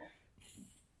world.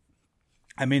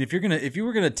 I mean, if you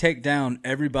were gonna take down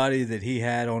everybody that he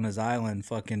had on his island,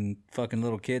 fucking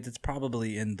little kids, it's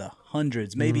probably in the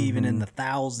hundreds, maybe even in the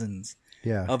thousands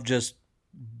yeah. of just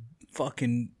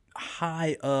fucking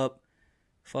high up,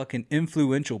 fucking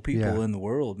influential people Yeah. in the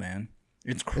world, man.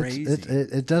 It's crazy.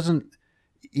 It doesn't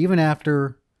even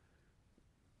after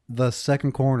the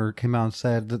second coroner came out and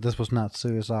said that this was not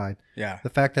suicide. Yeah. The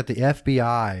fact that the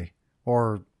FBI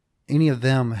or any of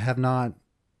them have not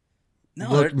No,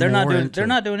 looked they're not more doing. into They're it.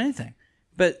 not doing anything.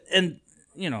 But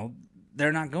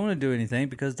they're not going to do anything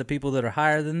because the people that are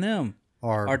higher than them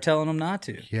are telling them not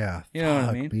to. yeah. You know what I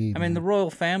fuck mean? me, I mean, the man. royal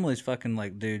family's fucking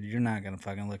like, dude, you're not gonna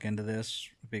fucking look into this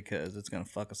because it's gonna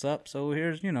fuck us up. So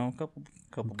here's a couple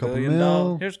Couple billion mil.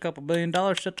 dollars. Here's a couple $1 billion.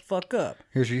 Shut the fuck up.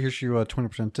 Here's your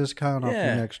 20% discount off Yeah.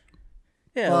 your next.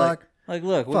 Yeah, Fuck. like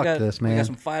look, we Fuck got this, we man. got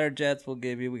some fighter jets. We'll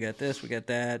give you. We got this. We got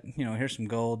that. Here's some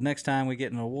gold. Next time we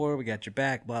get in a war, we got your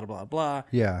back. Blah blah blah.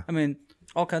 Yeah. I mean,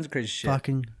 all kinds of crazy shit.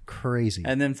 Fucking crazy.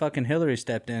 And then fucking Hillary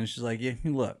stepped in. And she's like, "Yeah,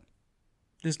 look,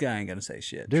 this guy ain't gonna say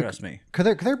shit. Dude, Trust me. Could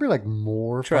there be like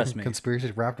more Trust fucking me.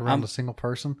 conspiracies wrapped around a single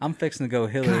person? I'm fixing to go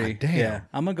Hillary. God damn. Yeah,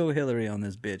 I'm gonna go Hillary on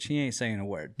this bitch. He ain't saying a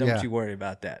word. Don't Yeah. you worry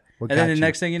about that." We and then got the you.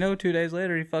 next thing you know, 2 days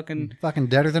later, he fucking Fucking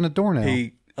deader than a doornail.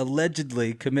 he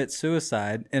allegedly commits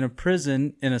suicide in a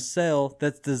prison in a cell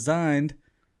that's designed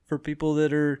for people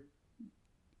that are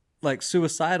like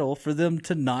suicidal for them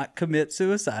to not commit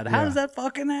suicide. How Yeah. does that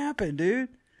fucking happen, dude?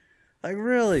 Like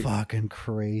really? Fucking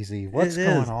crazy. What's It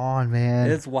going is. on, man?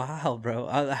 It's wild, bro.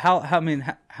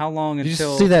 How long Did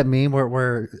until you see that meme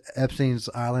where Epstein's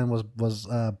island was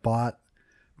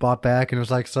bought back and it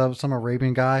was like some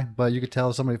Arabian guy, but you could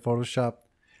tell somebody photoshopped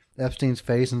Epstein's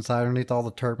face inside underneath all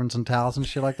the turbans and towels and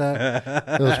shit like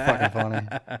that. It was fucking funny.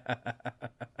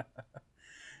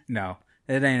 No,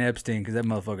 it ain't Epstein because that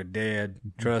motherfucker dead.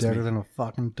 Trust Deader me. than a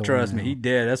fucking door. Trust me, nail. he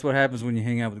dead. That's what happens when you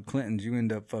hang out with the Clintons. You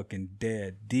end up fucking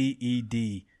dead.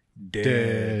 D-E-D.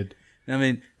 Dead. I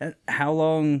mean, how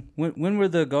long? When were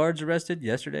the guards arrested?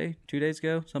 Yesterday? 2 days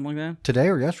ago? Something like that? Today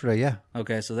or yesterday, yeah.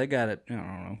 Okay, so they got it, I don't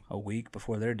know, a week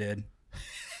before they're dead.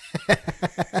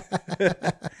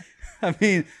 I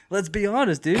mean, let's be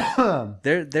honest, dude.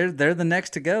 They're the next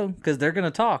to go because they're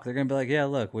gonna talk. They're gonna be like, "Yeah,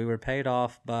 look, we were paid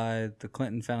off by the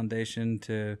Clinton Foundation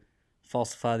to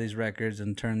falsify these records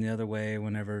and turn the other way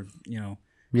whenever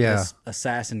this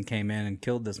assassin came in and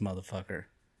killed this motherfucker."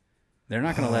 They're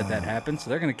not gonna let that happen, so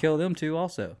they're gonna kill them too.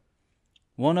 Also,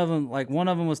 one of them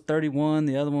was 31,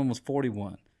 the other one was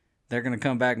 41. They're gonna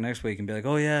come back next week and be like,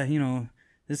 "Oh yeah,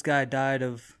 this guy died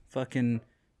of fucking."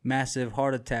 Massive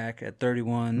heart attack at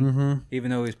 31,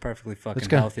 even though he's perfectly fucking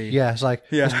healthy. Yeah, it's like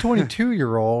this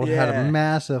 22-year-old had Yeah. a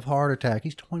massive heart attack.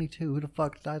 He's 22. Who the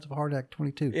fuck dies of a heart attack at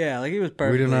 22? Yeah, like he was We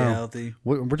perfectly don't know. healthy.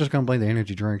 We're just gonna blame the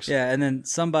energy drinks. Yeah, and then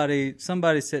somebody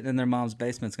sitting in their mom's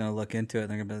basement's gonna look into it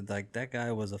and they're gonna be like, that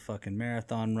guy was a fucking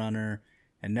marathon runner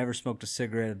and never smoked a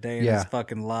cigarette a day in his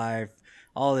fucking life.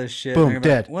 All this shit. Boom, And they're gonna be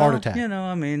dead. like, well, Heart attack.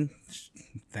 I mean,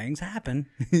 things happen.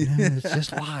 It's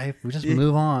just life. We just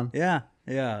move on. Yeah.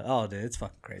 Oh, dude, it's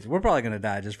fucking crazy. We're probably gonna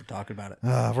die just for talking about it.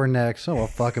 We're next. Oh well,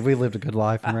 fuck if we lived a good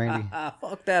life, and Randy.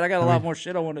 Fuck that. I got a lot more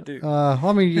shit I want to do.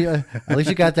 I mean, at least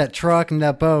you got that truck and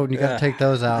that boat, and you got to take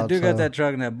those out. I do got that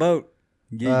truck and that boat.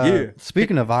 Yeah.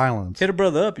 Speaking of islands, Hit a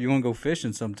brother up. You want to go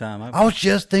fishing sometime? I was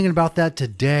just thinking about that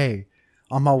today.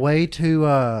 On my way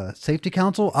to safety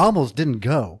council, I almost didn't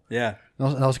go. Yeah.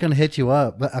 I was going to hit you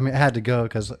up, but I mean, I had to go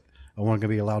because I wasn't going to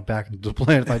be allowed back into the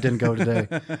plant if I didn't go today.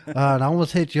 And I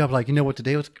almost hit you up like, you know what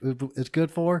today it's good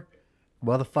for?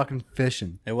 Motherfucking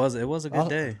fishing. It was a good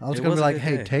day. I was It going to be like, a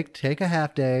hey, good day. take a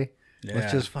half day. Yeah.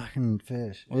 Let's just fucking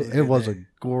fish. It was a It good was day.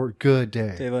 a good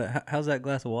day. Tell you what, how's that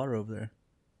glass of water over there?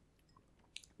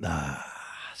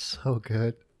 So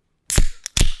good.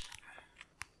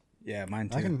 Yeah, mine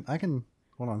too. I can,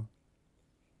 hold on.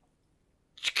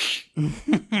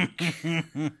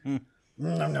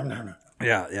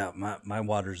 Yeah. My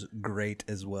water's great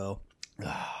as well. No,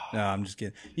 I'm just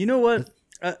kidding. You know what?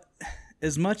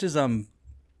 As much as I'm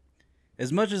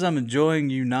enjoying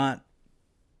you not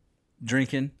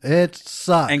drinking It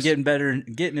sucks. and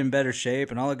getting in better shape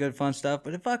and all the good fun stuff,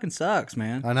 but it fucking sucks,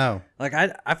 man. I know. Like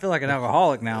I feel like an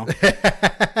alcoholic now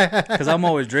because I'm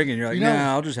always drinking. You're like, You know-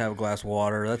 nah, I'll just have a glass of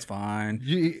water. That's fine.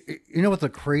 You know what the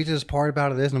craziest part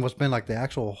about it is, and what's been like the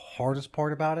actual hardest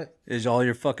part about it? Is all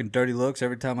your fucking dirty looks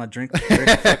every time I drink a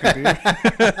fucking beer?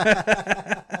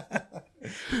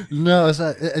 No, it's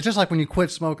just like when you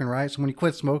quit smoking, right? So when you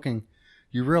quit smoking,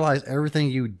 you realize everything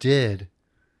you did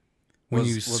when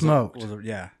you smoked.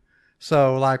 Yeah.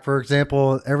 So, like, for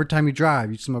example, every time you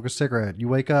drive, you smoke a cigarette. You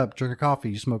wake up, drink a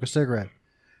coffee, you smoke a cigarette.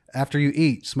 After you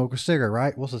eat, smoke a cigarette,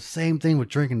 right? Well, it's the same thing with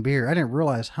drinking beer. I didn't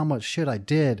realize how much shit I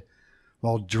did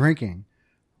while drinking.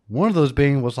 One of those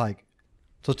being was like,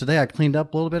 so today I cleaned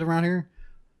up a little bit around here.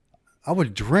 I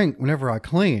would drink whenever I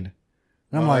cleaned.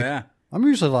 And I'm yeah. I'm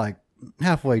usually like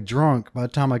halfway drunk by the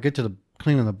time I get to the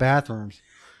cleaning the bathrooms.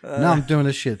 Now I'm doing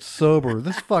this shit sober.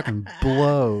 This fucking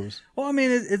blows. Well, I mean,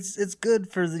 it's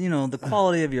good for the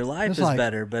quality of your life It's is like-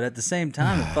 better, but at the same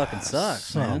time, it fucking sucks,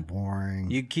 So man. boring.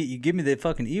 You give me the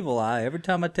fucking evil eye every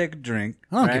time I take a drink.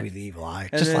 I don't right? give you the evil eye.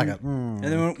 And Just then- like a. And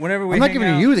then whenever we I'm not hang giving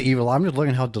out, you the evil eye. I'm just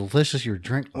looking at how delicious your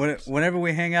drink looks. whenever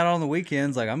we hang out on the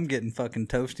weekends, like I'm getting fucking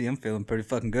toasty. I'm feeling pretty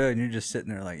fucking good, and you're just sitting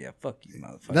there like, yeah, fuck you,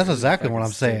 motherfucker. That's This is exactly what fucking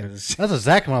I'm saying. stupid as shit. That's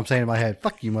exactly what I'm saying in my head.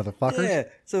 Fuck you, motherfuckers. Yeah.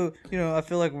 So I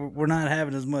feel like we're not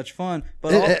having as much fun,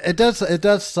 but It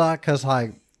does suck because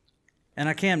like and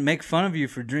I can't make fun of you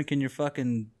for drinking your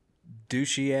fucking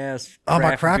douchey ass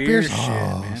my craft beers. shit,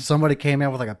 man. Somebody came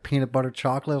out with like a peanut butter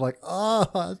chocolate. Like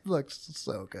it looks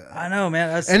so good. I know,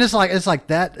 man. And it's like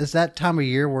that. It's that time of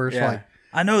year where it's Yeah. like.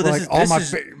 I know this Like is all this my is,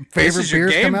 favorite this is your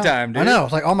beers game come out. time, dude. I know.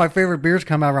 It's like all my favorite beers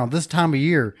come out around this time of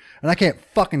year, and I can't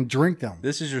fucking drink them.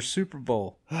 This is your Super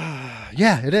Bowl.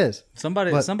 Yeah, it is.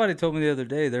 Somebody But- somebody told me the other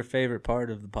day their favorite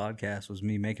part of the podcast was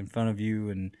me making fun of you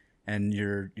and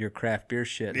your craft beer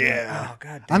shit. Yeah. Oh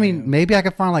god. I mean, damn. maybe I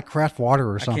could find like craft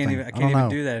water or I something. can't don't even know.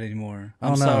 do that anymore. I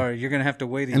I'm don't know. sorry. You're gonna have to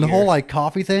wait a And year. the whole like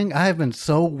coffee thing, I have been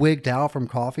so wigged out from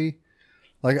coffee.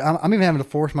 Like I'm even having to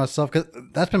force myself because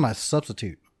that's been my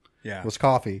substitute yeah. was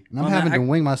coffee, and I'm Well, man, having to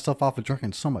wing myself off of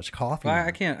drinking so much coffee. Well, now.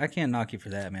 I can't knock you for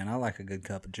that, man. I like a good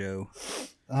cup of Joe.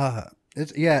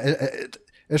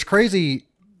 It's crazy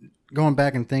going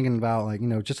back and thinking about like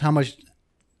just how much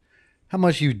how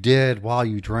much you did while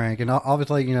you drank, and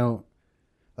obviously,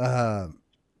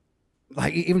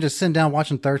 like even just sitting down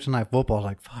watching Thursday night football,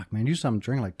 like fuck, man, usually I'm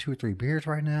drinking like 2 or 3 beers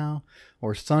right now,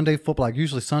 or Sunday football. Like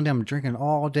usually Sunday I'm drinking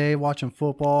all day watching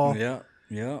football. Yeah,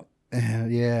 yeah.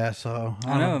 And yeah, so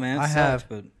I know, man. It sucks,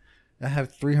 but I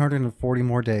have 340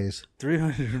 more days.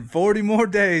 340 more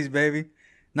days, baby.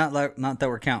 Not that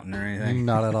we're counting or anything.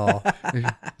 Not at all.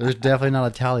 There's definitely not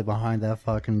a tally behind that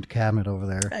fucking cabinet over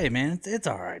there. Hey, man, it's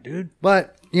all right, dude.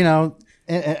 But in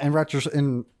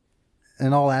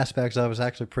all aspects of it, it's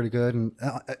actually pretty good, and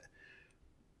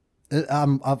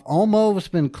I've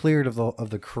almost been cleared of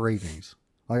the cravings.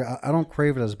 Like I don't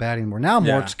crave it as bad anymore. Now I'm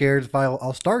more scared if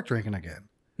I'll start drinking again.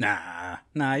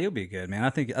 Nah, you'll be good, man. I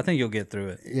think you'll get through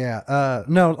it. Yeah.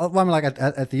 No, I mean, like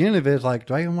at the end of it, it's like,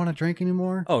 do I even want to drink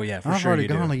anymore? Oh yeah, for I've sure. already You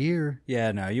gone do. a year.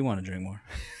 Yeah, no, you want to drink more.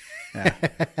 Yeah,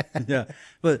 yeah.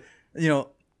 But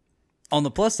on the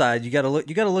plus side, you got to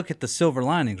look at the silver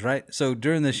linings, right? So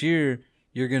during this year,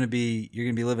 you're gonna be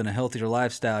living a healthier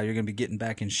lifestyle. You're gonna be getting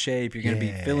back in shape. You're gonna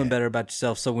be feeling better about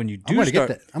yourself. So when you do I'm gonna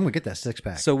get that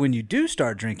 6-pack. So when you do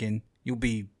start drinking, you'll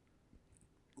be,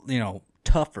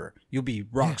 tougher. You'll be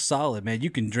rock solid, man. You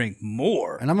can drink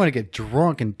more. And I'm gonna get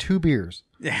drunk in 2 beers.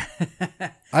 Yeah.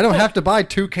 I don't have to buy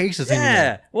 2 cases anymore.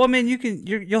 Yeah. Well, I mean,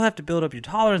 you'll have to build up your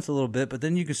tolerance a little bit, but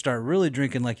then you can start really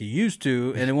drinking like you used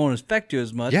to, and it won't affect you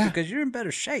as much because you're in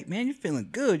better shape, man. You're feeling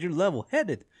good. You're level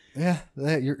headed. Yeah,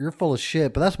 you're full of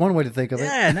shit, but that's one way to think of it.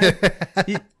 Yeah. No,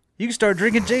 you can start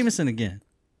drinking Jameson again.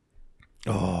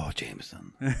 Oh,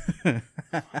 Jameson.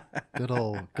 Good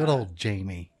old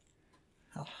Jamie.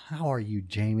 How are you,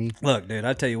 Jamie? Look, dude,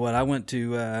 I tell you what, I went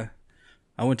to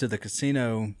the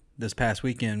casino this past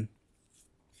weekend,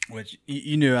 which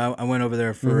you knew I went over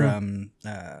there for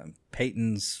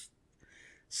Peyton's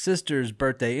sister's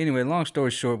birthday. Anyway, long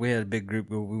story short, we had a big group.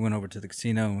 We went over to the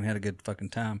casino and we had a good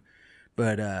fucking time.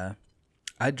 But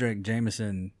I drank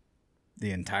Jameson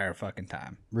the entire fucking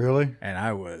time. Really? And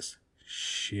I was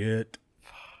shit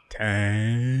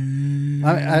tan.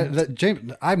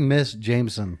 I miss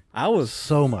Jameson. I was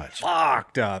so much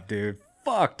fucked up, dude.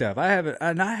 Fucked up.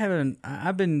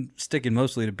 I've been sticking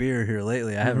mostly to beer here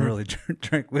lately. I haven't really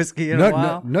drank whiskey in a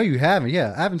while. No, you haven't.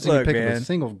 Yeah, I haven't seen you pick up man. a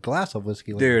single glass of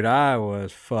whiskey lately. Dude, I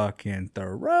was fucking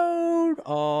thrown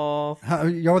off.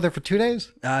 You were there for 2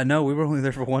 days? No, we were only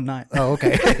there for one night. Oh,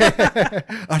 okay.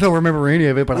 I don't remember any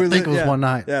of it, but I think it was one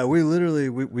night. Yeah, we literally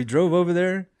we drove over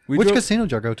there. Which casino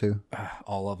did you go to?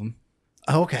 All of them.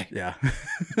 Oh, okay. Yeah.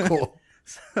 Cool.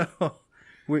 So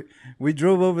we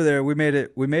drove over there. We made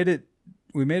it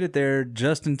there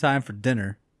just in time for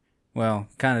dinner. Well,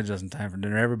 kind of just in time for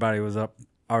dinner. Everybody was up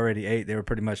already ate. They were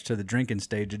pretty much to the drinking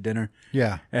stage of dinner.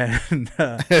 Yeah. And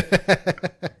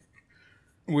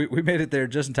we made it there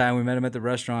just in time. We met him at the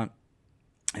restaurant,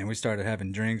 and we started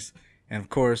having drinks. And, of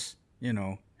course,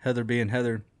 Heather being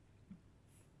Heather,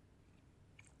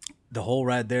 the whole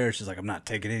ride there, she's like, I'm not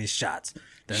taking any shots.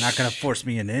 They're not going to force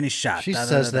me into any shots. She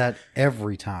says that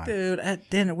every time. Dude, at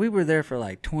dinner, we were there for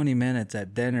like 20 minutes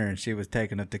at dinner, and she was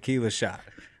taking a tequila shot.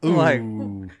 Ooh. Like,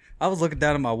 I was looking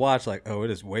down at my watch like, oh,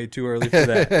 it is way too early for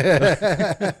that.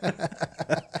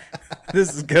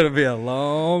 This is going to be a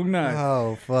long night.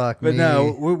 Oh, fuck But me.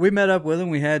 no, we met up with him.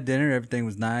 We had dinner. Everything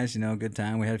was nice, good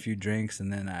time. We had a few drinks,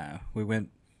 and then we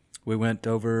went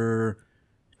over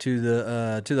to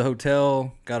the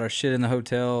hotel, got our shit in the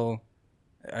hotel.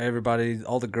 Everybody,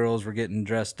 all the girls were getting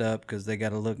dressed up because they got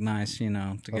to look nice, to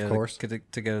go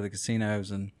to the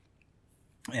casinos, and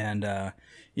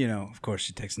of course,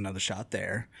 she takes another shot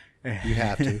there. You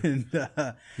have to. And,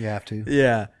 you have to.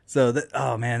 Yeah. So,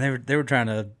 oh man, they were trying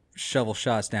to shovel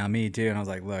shots down me too, and I was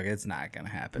like, look, it's not gonna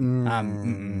happen.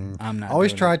 I'm not.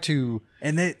 Always try to.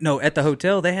 And at the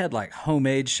hotel they had like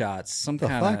homemade shots, some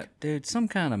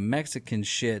kind of Mexican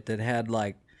shit that had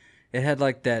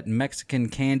that Mexican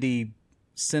candy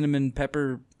cinnamon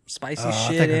pepper spicy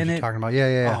shit in it. Talking about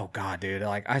yeah. Oh god, dude!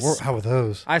 Like how were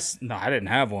those? I didn't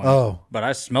have one. Oh, but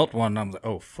I smelt one and I was like,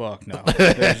 oh fuck no!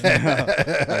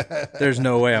 There's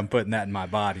no way I'm putting that in my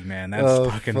body, man. That's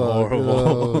fucking horrible.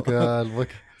 Oh god, look.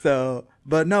 So,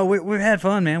 but no, we had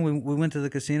fun, man. We went to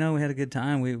the casino. We had a good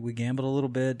time. We gambled a little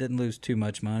bit, didn't lose too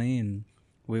much money, and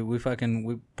we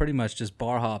pretty much just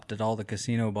bar hopped at all the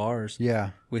casino bars.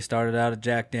 Yeah. We started out at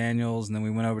Jack Daniels, and then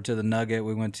we went over to the Nugget.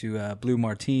 We went to Blue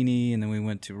Martini, and then we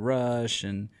went to Rush,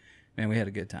 and man, we had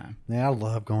a good time. Yeah, I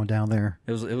love going down there.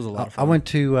 It was a lot of fun. I went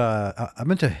to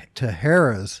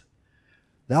Harrah's.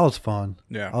 That was fun.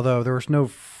 Yeah. Although there was no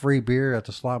free beer at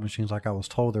the slot machines like I was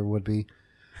told there would be.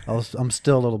 I'm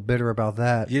still a little bitter about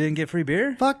that. You didn't get free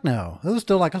beer? Fuck no. It was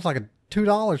like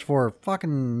 $2 for a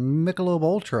fucking Michelob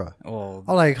Ultra. Well,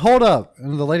 I'm like, hold up.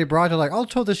 And the lady brought it like, I was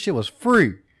told this shit was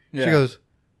free. Yeah. She goes,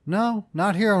 no,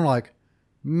 not here. I'm like,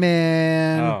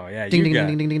 man. Oh, yeah, Ding, you ding, got-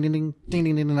 ding, ding, ding, ding, ding, ding,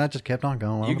 ding, ding. And I just kept on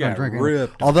going. You I'm gonna got drink it.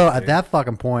 ripped Although off, at dude. that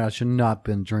fucking point, I should not have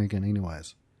been drinking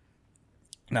anyways.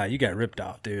 no, you got ripped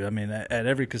off, dude. I mean, at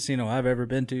every casino I've ever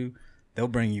been to, they'll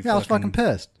bring you. Yeah, I was fucking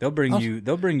pissed. They'll bring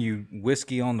you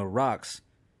whiskey on the rocks.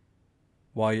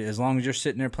 As long as you're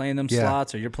sitting there playing them Yeah.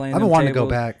 slots or you're playing I've them been wanting to go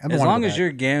tables, back. I've been as wanting to long go as back.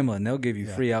 you're gambling, they'll give you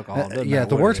free alcohol. Doesn't Yeah, matter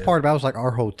the what worst it is. part about it was like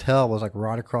our hotel was like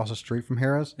right across the street from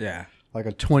Harrah's. Yeah, Like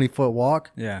a 20-foot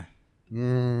walk. yeah.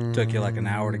 Took you like an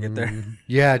hour to get there.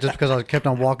 Yeah, just because I kept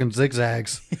on walking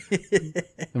zigzags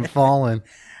and falling.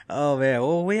 Oh man,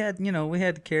 well we had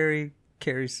to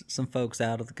carry some folks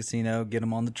out of the casino, get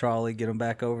them on the trolley, get them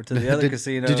back over to the other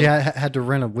casino. Did you had to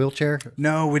rent a wheelchair?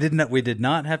 No, we didn't. We did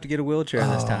not have to get a wheelchair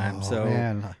this time. So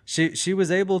man. she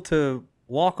was able to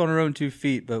walk on her own 2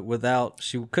 feet, but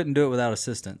she couldn't do it without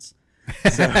assistance.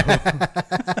 So,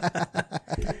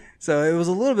 so it was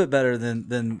a little bit better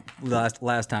than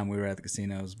last time we were at the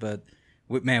casinos. But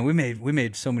we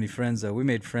made so many friends though. We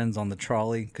made friends on the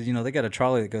trolley because they got a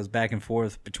trolley that goes back and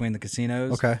forth between the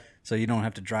casinos. Okay. So you don't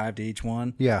have to drive to each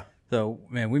one. Yeah. So,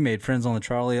 man, we made friends on the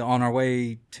trolley. On our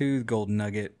way to Golden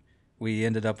Nugget, we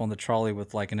ended up on the trolley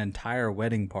with like an entire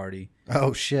wedding party.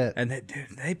 Oh shit. And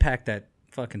they packed that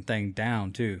fucking thing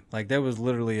down too. Like there was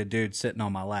literally a dude sitting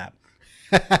on my lap.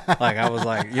 Like I was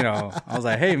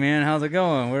like, hey man, how's it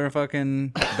going? We're fucking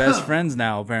best friends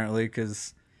now apparently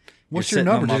because What's your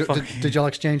number? Did y'all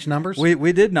exchange numbers? we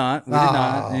did not. We did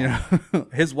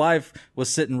not. His wife was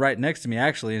sitting right next to me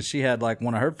actually, and she had like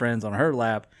one of her friends on her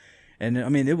lap, and I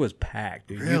mean it was packed,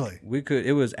 dude. Really?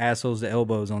 It was assholes to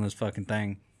elbows on this fucking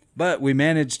thing, but we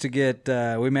managed to get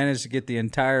the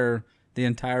entire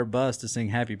bus to sing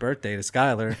 "Happy Birthday" to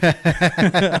Skylar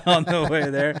on the way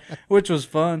there, which was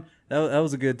fun. That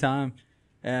was a good time,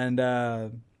 and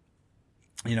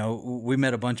we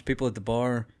met a bunch of people at the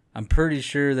bar. I'm pretty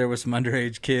sure there was some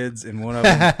underage kids in one of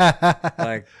them.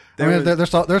 Like, there's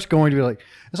going to be like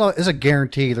it's a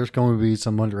guarantee. There's going to be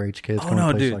some underage kids. oh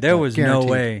no, dude, there was Guaranteed.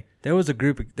 no way. There was a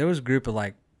group of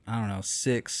like I don't know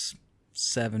 6,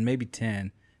 7, maybe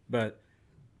 10, but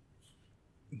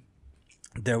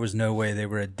there was no way they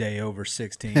were a day over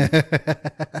 16.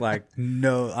 Like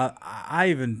no,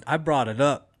 I brought it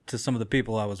up to some of the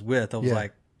people I was with. I was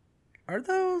like, are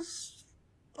those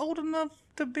old enough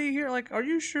to be here? Like, are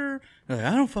you sure? They're like,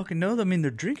 I don't fucking know. I mean,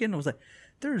 they're drinking. I was like,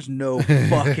 there's no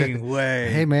fucking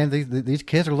way. Hey man, these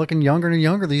kids are looking younger and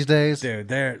younger these days.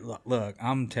 Dude, look,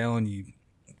 I'm telling you,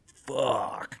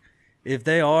 fuck. If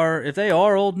they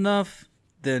are old enough,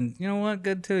 then you know what?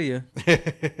 Good to you.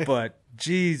 But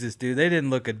Jesus, dude, they didn't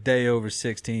look a day over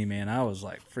 16, man. I was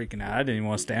like freaking out. I didn't even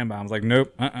want to stand by. I was like,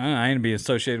 nope, I ain't gonna be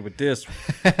associated with this.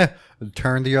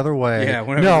 Turn the other way. Yeah,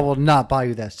 no, I will not buy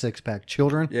you that 6-pack,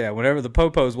 children. Yeah, whenever the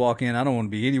popos walk in, I don't want to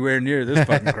be anywhere near this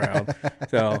fucking crowd.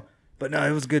 So, but no,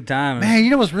 it was a good time. Man, you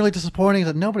know what's really disappointing is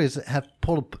that nobody's have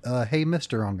pulled a "Hey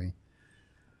Mister" on me.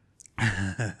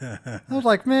 I was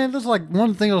like, man, this is like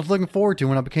one thing I was looking forward to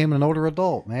when I became an older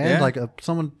adult, man. Yeah. Like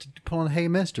someone pulling "Hey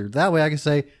Mister." That way I can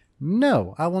say,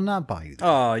 no, I will not buy you that.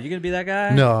 Oh, you gonna be that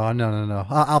guy? No.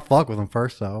 I'll fuck with them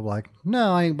first, though. I'm like,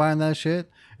 no, I ain't buying that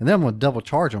shit. And then I'm going to double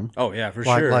charge them. Oh yeah, for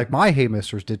like, sure. Like my "Hey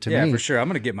Misters" did to me. Yeah, for sure. I'm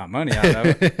gonna get my money out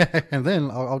of it. And then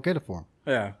I'll get it for them.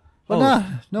 Yeah. But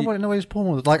nobody's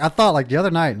pulling with it. Like I thought, like the other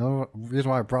night. The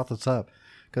reason why I brought this up,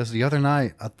 because the other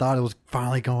night I thought it was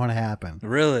finally going to happen.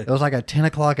 Really? It was like at 10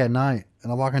 o'clock at night,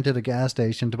 and I walk into the gas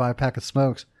station to buy a pack of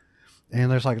smokes, and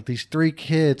there's like these 3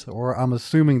 kids, or I'm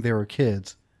assuming they were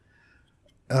kids,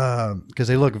 because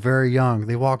they look very young.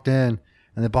 They walked in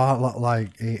and they bought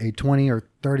like a 20 or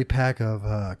 30 pack of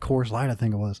Coors Light, I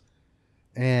think it was.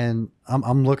 And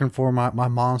I'm looking for my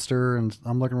Monster, and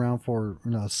I'm looking around for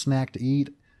a snack to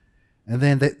eat. And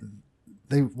then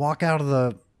they walk out of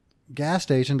the gas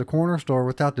station, the corner store,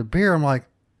 without the beer. I'm like,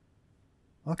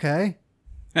 okay,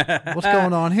 what's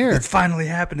going on here? It's finally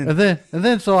happening. And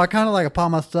then so I kind of like bought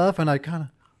my stuff, and I kind of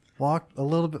walked a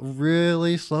little bit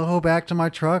really slow back to my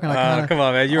truck, and I kind of come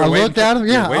on, man. I looked at him.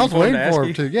 Yeah, I was waiting for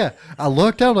him to. Yeah, I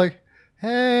looked at him like,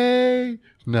 hey,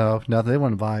 no, nothing. They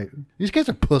wouldn't buy it. These kids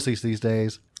are pussies these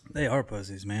days. They are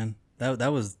pussies, man.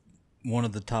 That was one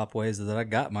of the top ways that I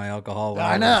got my alcohol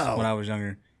when when I was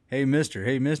younger. Hey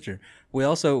mister. We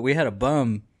had a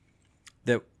bum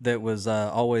that was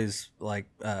always like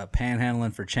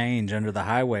panhandling for change under the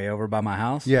highway over by my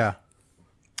house. Yeah.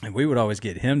 And we would always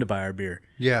get him to buy our beer.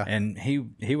 Yeah. And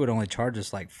he would only charge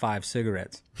us like 5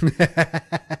 cigarettes.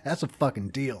 That's a fucking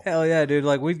deal. Hell yeah, dude.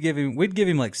 Like we'd give him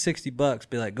like $60.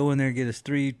 Be like, go in there and get us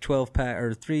 3 12-pack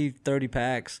or 3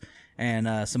 30-packs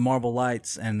and some Marble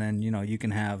Lights, and then you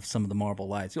can have some of the Marble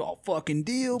Lights. Oh, fucking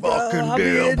deal, bro. I'll be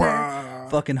in there.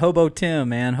 Fucking Hobo Tim,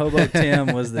 man. Hobo Tim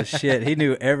was the shit. He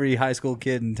knew every high school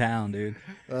kid in town, dude.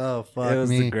 Oh, fuck It was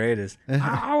me. the greatest.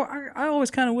 I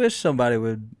always kind of wish somebody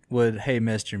would hey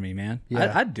mister me, man.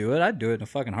 Yeah. I'd do it. I'd do it in a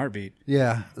fucking heartbeat.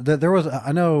 Yeah, there was.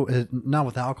 I know not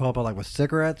with alcohol, but like with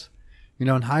cigarettes. In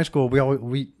high school,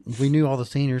 we knew all the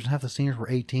seniors. Half the seniors were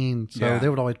 18, so Yeah. they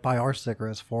would always buy our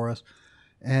cigarettes for us.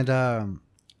 And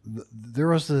there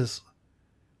was this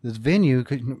venue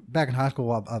 'cause back in high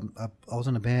school. I was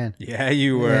in a band. Yeah,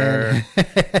 you were.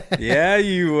 Yeah,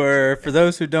 you were. For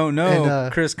those who don't know,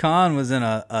 And, Chris Kahn was in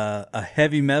a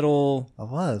heavy metal I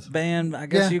was. band. I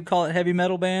guess Yeah. you'd call it heavy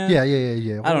metal band. Yeah.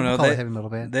 I don't know. We call it heavy metal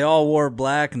band. They all wore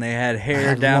black and they had hair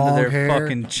had down to long their hair.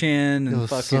 fucking chin and It was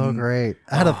fucking. so great.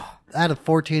 I had a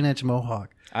 14-inch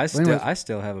mohawk. I anyways-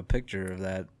 still have a picture of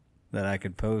that I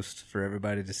could post for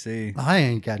everybody to see. I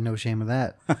ain't got no shame of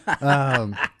that.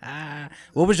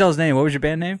 What was y'all's name? What was your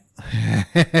band name?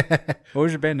 What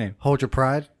was your band name? Hold your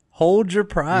pride. Hold Your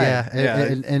Pride. Yeah,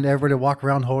 and everybody walk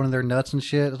around holding their nuts and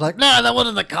shit. It's like, no, that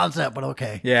wasn't the concept, but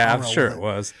okay. Yeah, I'll I'm roll sure with it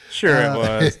was. Sure it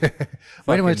was.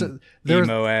 But anyway, Fucking there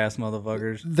emo ass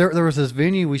motherfuckers. was this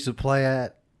venue we used to play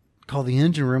at called the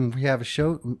Engine Room. We'd have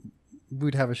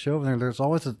a show over there. There's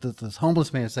always this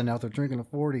homeless man sitting out there drinking a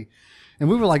 40, and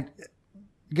we would like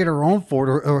get our own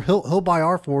 40, or he'll buy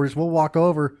our 40s. We'll walk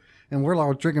over and we're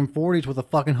like drinking 40s with a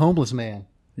fucking homeless man.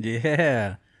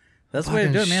 Yeah. That's the way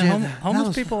to do it, Fucking man. shit. Homeless That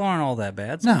was- people aren't all that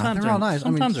bad. No, Sometimes they're all nice.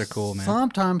 Sometimes they're cool, man.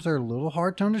 Sometimes they're a little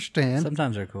hard to understand.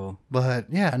 Sometimes they're cool. But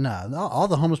yeah, no, all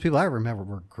the homeless people I remember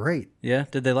were great. Yeah.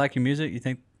 Did they like your music? You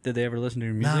think? Did they ever listen to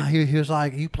your music? Nah, he was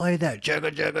like, you played that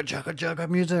jugga jugga jugga jugga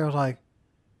music. I was like,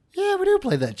 yeah, we do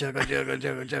play that jugga jugga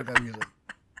jugga jugga music.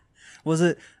 Was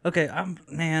it okay?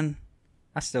 Man.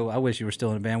 I wish you were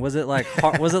still in a band. Was it like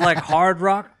was it like hard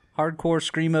rock, hardcore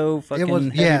screamo,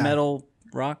 fucking heavy yeah. metal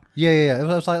rock? Yeah. It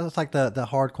was like the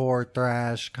hardcore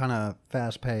thrash kind of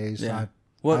fast paced. Yeah.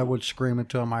 I would scream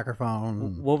into a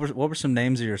microphone. What were some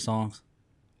names of your songs?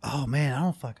 Oh man, I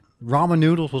don't fucking. Ramen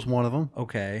Noodles was one of them.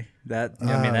 Okay, that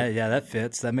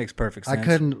fits. That makes perfect sense. I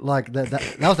couldn't like that.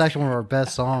 That was actually one of our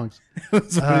best songs. It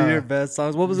was one of your best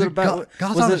songs. What was it about?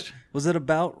 God's was honest- it was it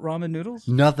about ramen noodles?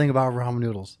 Nothing about ramen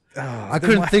noodles. I then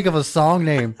couldn't why- think of a song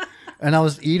name, and I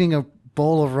was eating a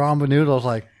bowl of ramen noodles.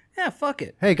 Like, Yeah, fuck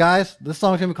it. hey guys, this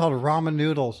song's gonna be called Ramen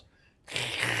Noodles.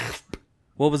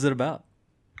 What was it about?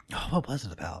 Oh, what was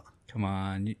it about? Come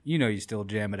on, you know you still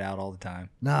jam it out all the time.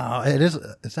 No, it is.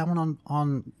 Is that one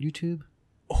on YouTube?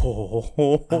 Oh,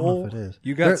 I don't know if it is.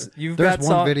 You've There's got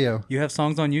one video. You have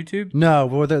songs on YouTube? No,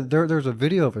 well, there's a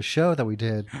video of a show that we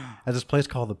did at this place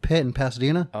called the Pit in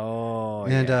Pasadena. Oh,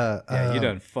 And, yeah, you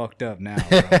done fucked up now.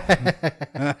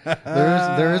 Bro.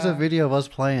 There is a video of us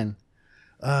playing.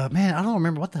 Man, I don't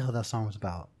remember what the hell that song was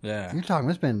about. Yeah. You're talking.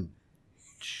 It's been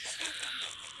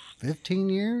 15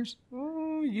 years.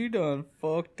 Oh, you done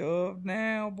fucked up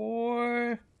now,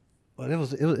 boy. But it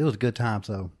was a good time.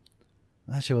 So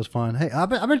that shit was fun. Hey, I've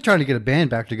been trying to get a band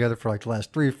back together for like the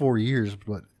last 3 or 4 years,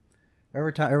 but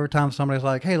every time somebody's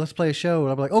like, "Hey, let's play a show,"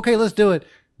 and I'm like, "Okay, let's do it."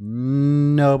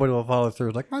 Nobody will follow through.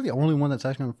 It's like, am I the only one that's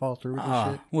actually going to follow through with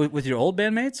this shit? With your old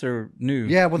bandmates or new?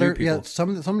 Yeah, well, new yeah. people? Some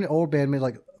of the old bandmates,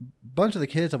 like a bunch of the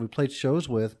kids that we played shows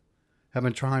with, have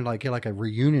been trying to like get like a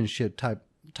reunion shit type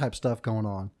stuff going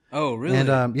on. Oh, really?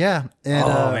 And yeah, and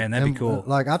Oh, man, that'd be cool.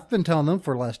 Like I've been telling them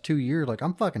for the last 2 years, like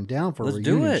I'm fucking down for Let's a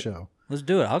do reunion it. show. Let's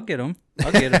do it. I'll get them.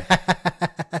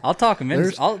 I'll talk them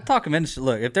into. I'll talk them into.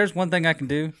 Look, if there's one thing I can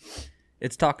do,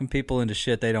 it's talking people into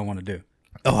shit they don't want to do.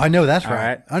 Oh, I know that's All right.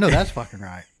 right. I know that's fucking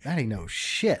right. That ain't no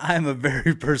shit. I'm a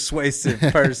very persuasive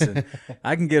person.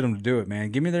 I can get them to do it, man.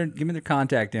 Give me their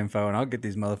contact info, and I'll get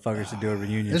these motherfuckers to do a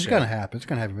reunion. It's show. gonna happen. It's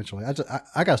gonna happen eventually.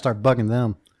 I gotta start bugging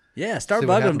them. Yeah, start See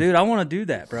what bugging them, happens. dude. I want to do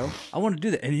that, bro. I want to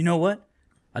do that. And you know what?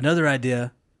 Another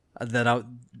idea that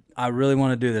I really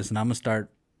want to do this, and I'm gonna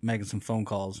start making some phone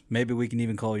calls. Maybe we can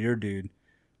even call your dude.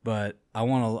 But I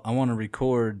want to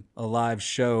record a live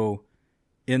show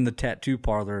in the tattoo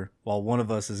parlor while one of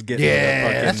us is getting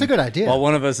that's a good idea. While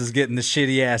one of us is getting the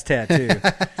shitty ass tattoo.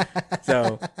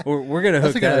 So we're gonna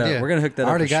hook That's a good that idea. up. We're gonna hook that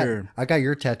up for sure. I got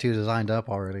your tattoo designed up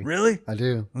already. Really? I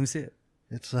do. Let me see it.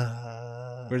 It's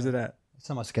Where's it at? It's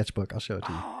on my sketchbook. I'll show it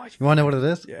to you. Oh, You want to know what it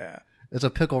is? yeah. It's a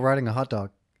pickle riding a hot dog.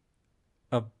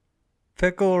 A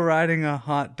pickle riding a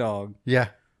hot dog. Yeah.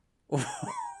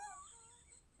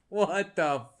 What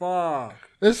the fuck?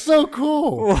 It's so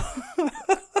cool.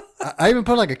 I even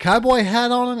put like a cowboy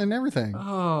hat on it and everything.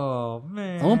 Oh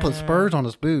man! I'm gonna put spurs on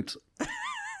his boots.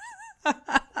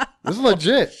 This is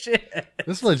legit. Shit.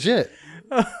 This is legit.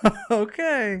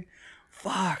 Okay.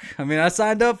 Fuck. I mean, I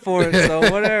signed up for it, so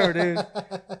whatever,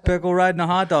 dude. Pickle riding a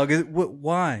hot dog.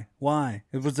 Why? Why?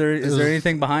 Is there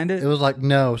anything behind it? It was like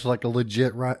no, it's like a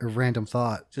legit random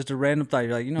thought. Just a random thought.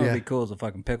 You're like, you know, it'd Yeah. be cool as a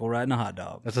fucking pickle riding a hot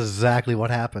dog. That's exactly what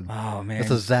happened. Oh man.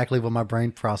 That's exactly what my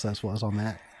brain process was on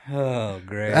that. Oh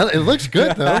great. It looks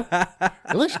good though.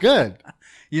 It looks good.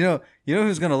 You know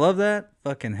who's gonna love that?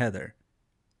 Fucking Heather.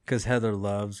 Because Heather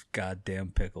loves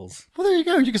goddamn pickles. Well, there you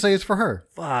go. You can say it's for her.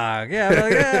 Fuck yeah! I'm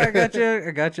like, yeah, I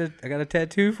got you. I got a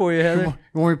tattoo for you, Heather.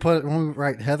 Want me to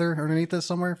write Heather underneath this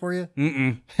somewhere for you?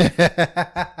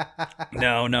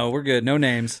 No, we're good. No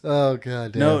names. Oh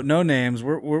god, damn. No names.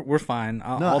 We're fine.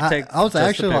 I'll take. I was just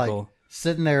actually the like pickle.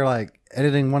 sitting there like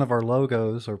editing one of our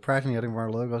logos or practicing editing one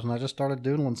of our logos, and I just started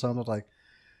doodling something. I was like,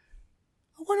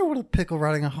 I wonder what a pickle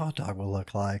riding a hot dog will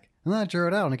look like. And then I drew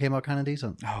it out, and it came out kind of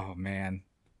decent. Oh man,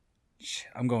 shit,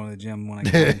 I'm going to the gym when I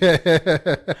get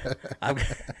home.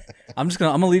 I'm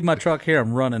gonna leave my truck here.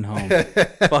 I'm running home.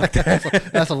 Fuck that.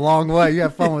 That's a long way. You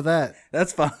have fun with that.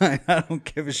 That's fine. I don't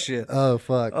give a shit. Oh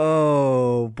fuck.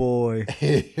 Oh boy.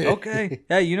 Okay.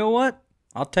 Hey, you know what?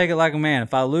 I'll take it like a man.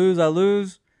 If I lose, I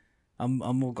lose.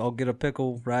 I'll get a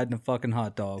pickle riding a fucking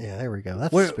hot dog. Yeah, there we go.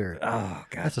 That's the spirit. Oh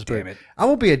god, That's the damn spirit. it. I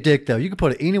won't be a dick though. You can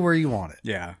put it anywhere you want it.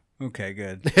 Yeah. Okay.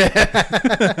 Good.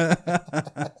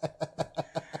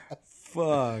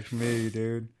 Fuck me,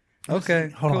 dude. Okay.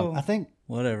 Hold cool. on. I think.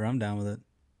 Whatever. I'm down with it.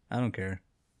 I don't care.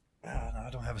 No, I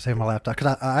don't have it saved on my laptop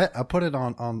because I put it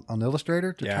on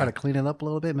Illustrator to Yeah. try to clean it up a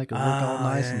little bit, make it look all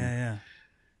nice Yeah.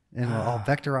 and all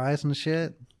vectorized and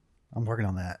shit. I'm working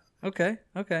on that. Okay.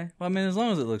 Well, I mean, as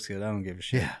long as it looks good, I don't give a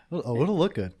shit. Yeah. It'll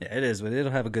look good. Yeah, it is, but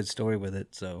it'll have a good story with it.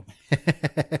 So,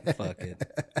 fuck it.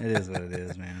 It is what it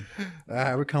is, man. All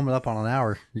right, we're coming up on an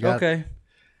hour. You got, Okay.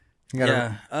 You got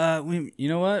Yeah. You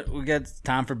know what? We got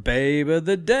time for Babe of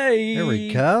the Day. Here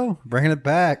we go. Bringing it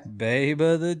back. Babe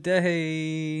of the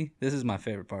Day. This is my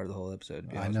favorite part of the whole episode. To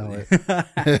be I honest know with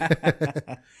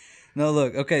you. No,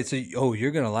 look. Okay, so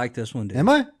you're gonna like this one, dude. Am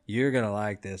I? You're gonna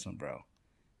like this one, bro.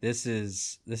 This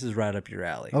is right up your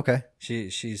alley. Okay.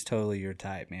 She's totally your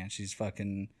type, man. She's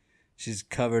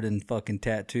covered in fucking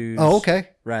tattoos. Oh, okay.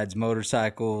 Rides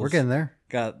motorcycles. We're getting there.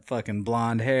 Got fucking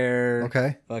blonde hair.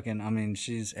 Okay. Fucking, I mean,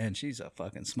 she's a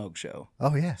fucking smoke show.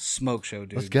 Oh, yeah. Smoke show,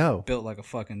 dude. Let's go. Built like a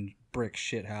fucking brick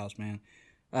shit house, man.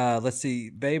 Let's see.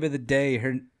 Babe of the Day.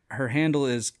 Her handle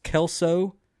is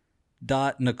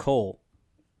Kelso.Nicole.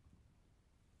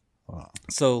 Wow.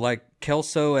 So like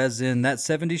Kelso as in that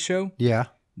 70s show. Yeah.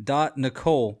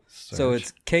 .Nicole. So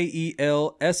it's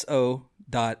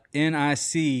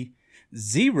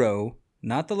KELSO.NIC0,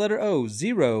 not the letter O,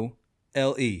 0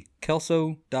 LE.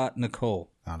 Kelso.Nicole.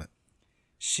 Got it.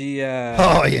 She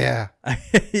Oh, yeah.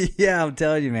 yeah, I'm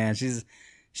telling you, man. She's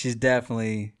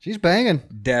definitely She's banging.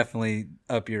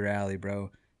 up your alley,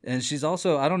 bro. And she's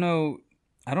also I don't know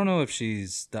if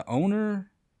she's the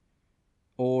owner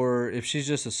or if she's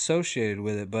just associated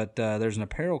with it, but there's an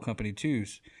apparel company too.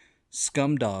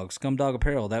 Scumdog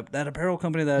Apparel. That apparel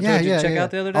company that I told you to check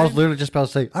out the other day. I was literally just about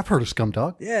to say, I've heard of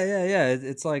Scumdog. Yeah.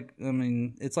 It's like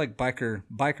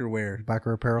biker wear.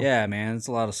 Biker apparel. Yeah, man. It's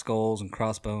a lot of skulls and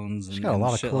crossbones and, She's got a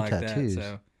lot of shit cool like tattoos. that.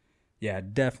 So yeah,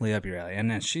 definitely up your alley. And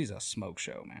then she's a smoke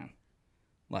show, man.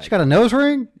 Like, She got a nose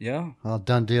ring? yeah. Oh,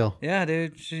 done deal. Yeah,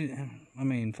 dude.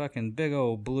 Fucking big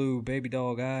old blue baby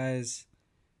dog eyes.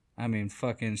 I mean,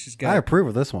 fucking, she's I got. approve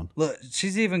of this one. Look,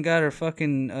 she's even got her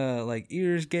fucking like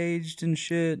ears gauged and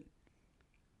shit.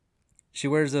 She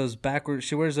wears those backwards.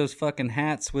 She wears those fucking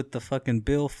hats with the fucking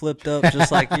bill flipped up,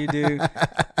 just like you do.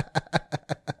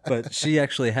 But she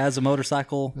actually has a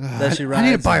motorcycle that she rides. I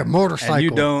need to buy a motorcycle. And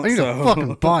you don't. I need so. a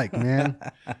fucking bike, man.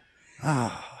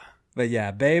 But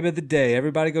yeah, Babe of the Day.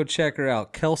 Everybody go check her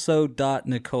out.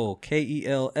 Kelso.Nicole.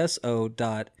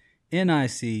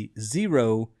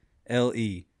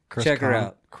 KELSO.NIC0LE. Check her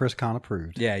out. Chris Con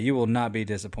approved. Yeah, you will not be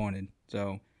disappointed.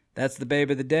 So that's the Babe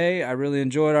of the Day. I really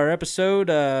enjoyed our episode.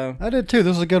 I did too.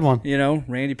 This was a good one.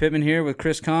 Randy Pittman here with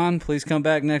Chris Con. Please come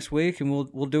back next week and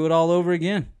we'll do it all over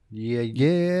again. Yeah.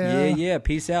 Yeah.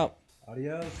 Peace out.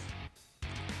 Adios.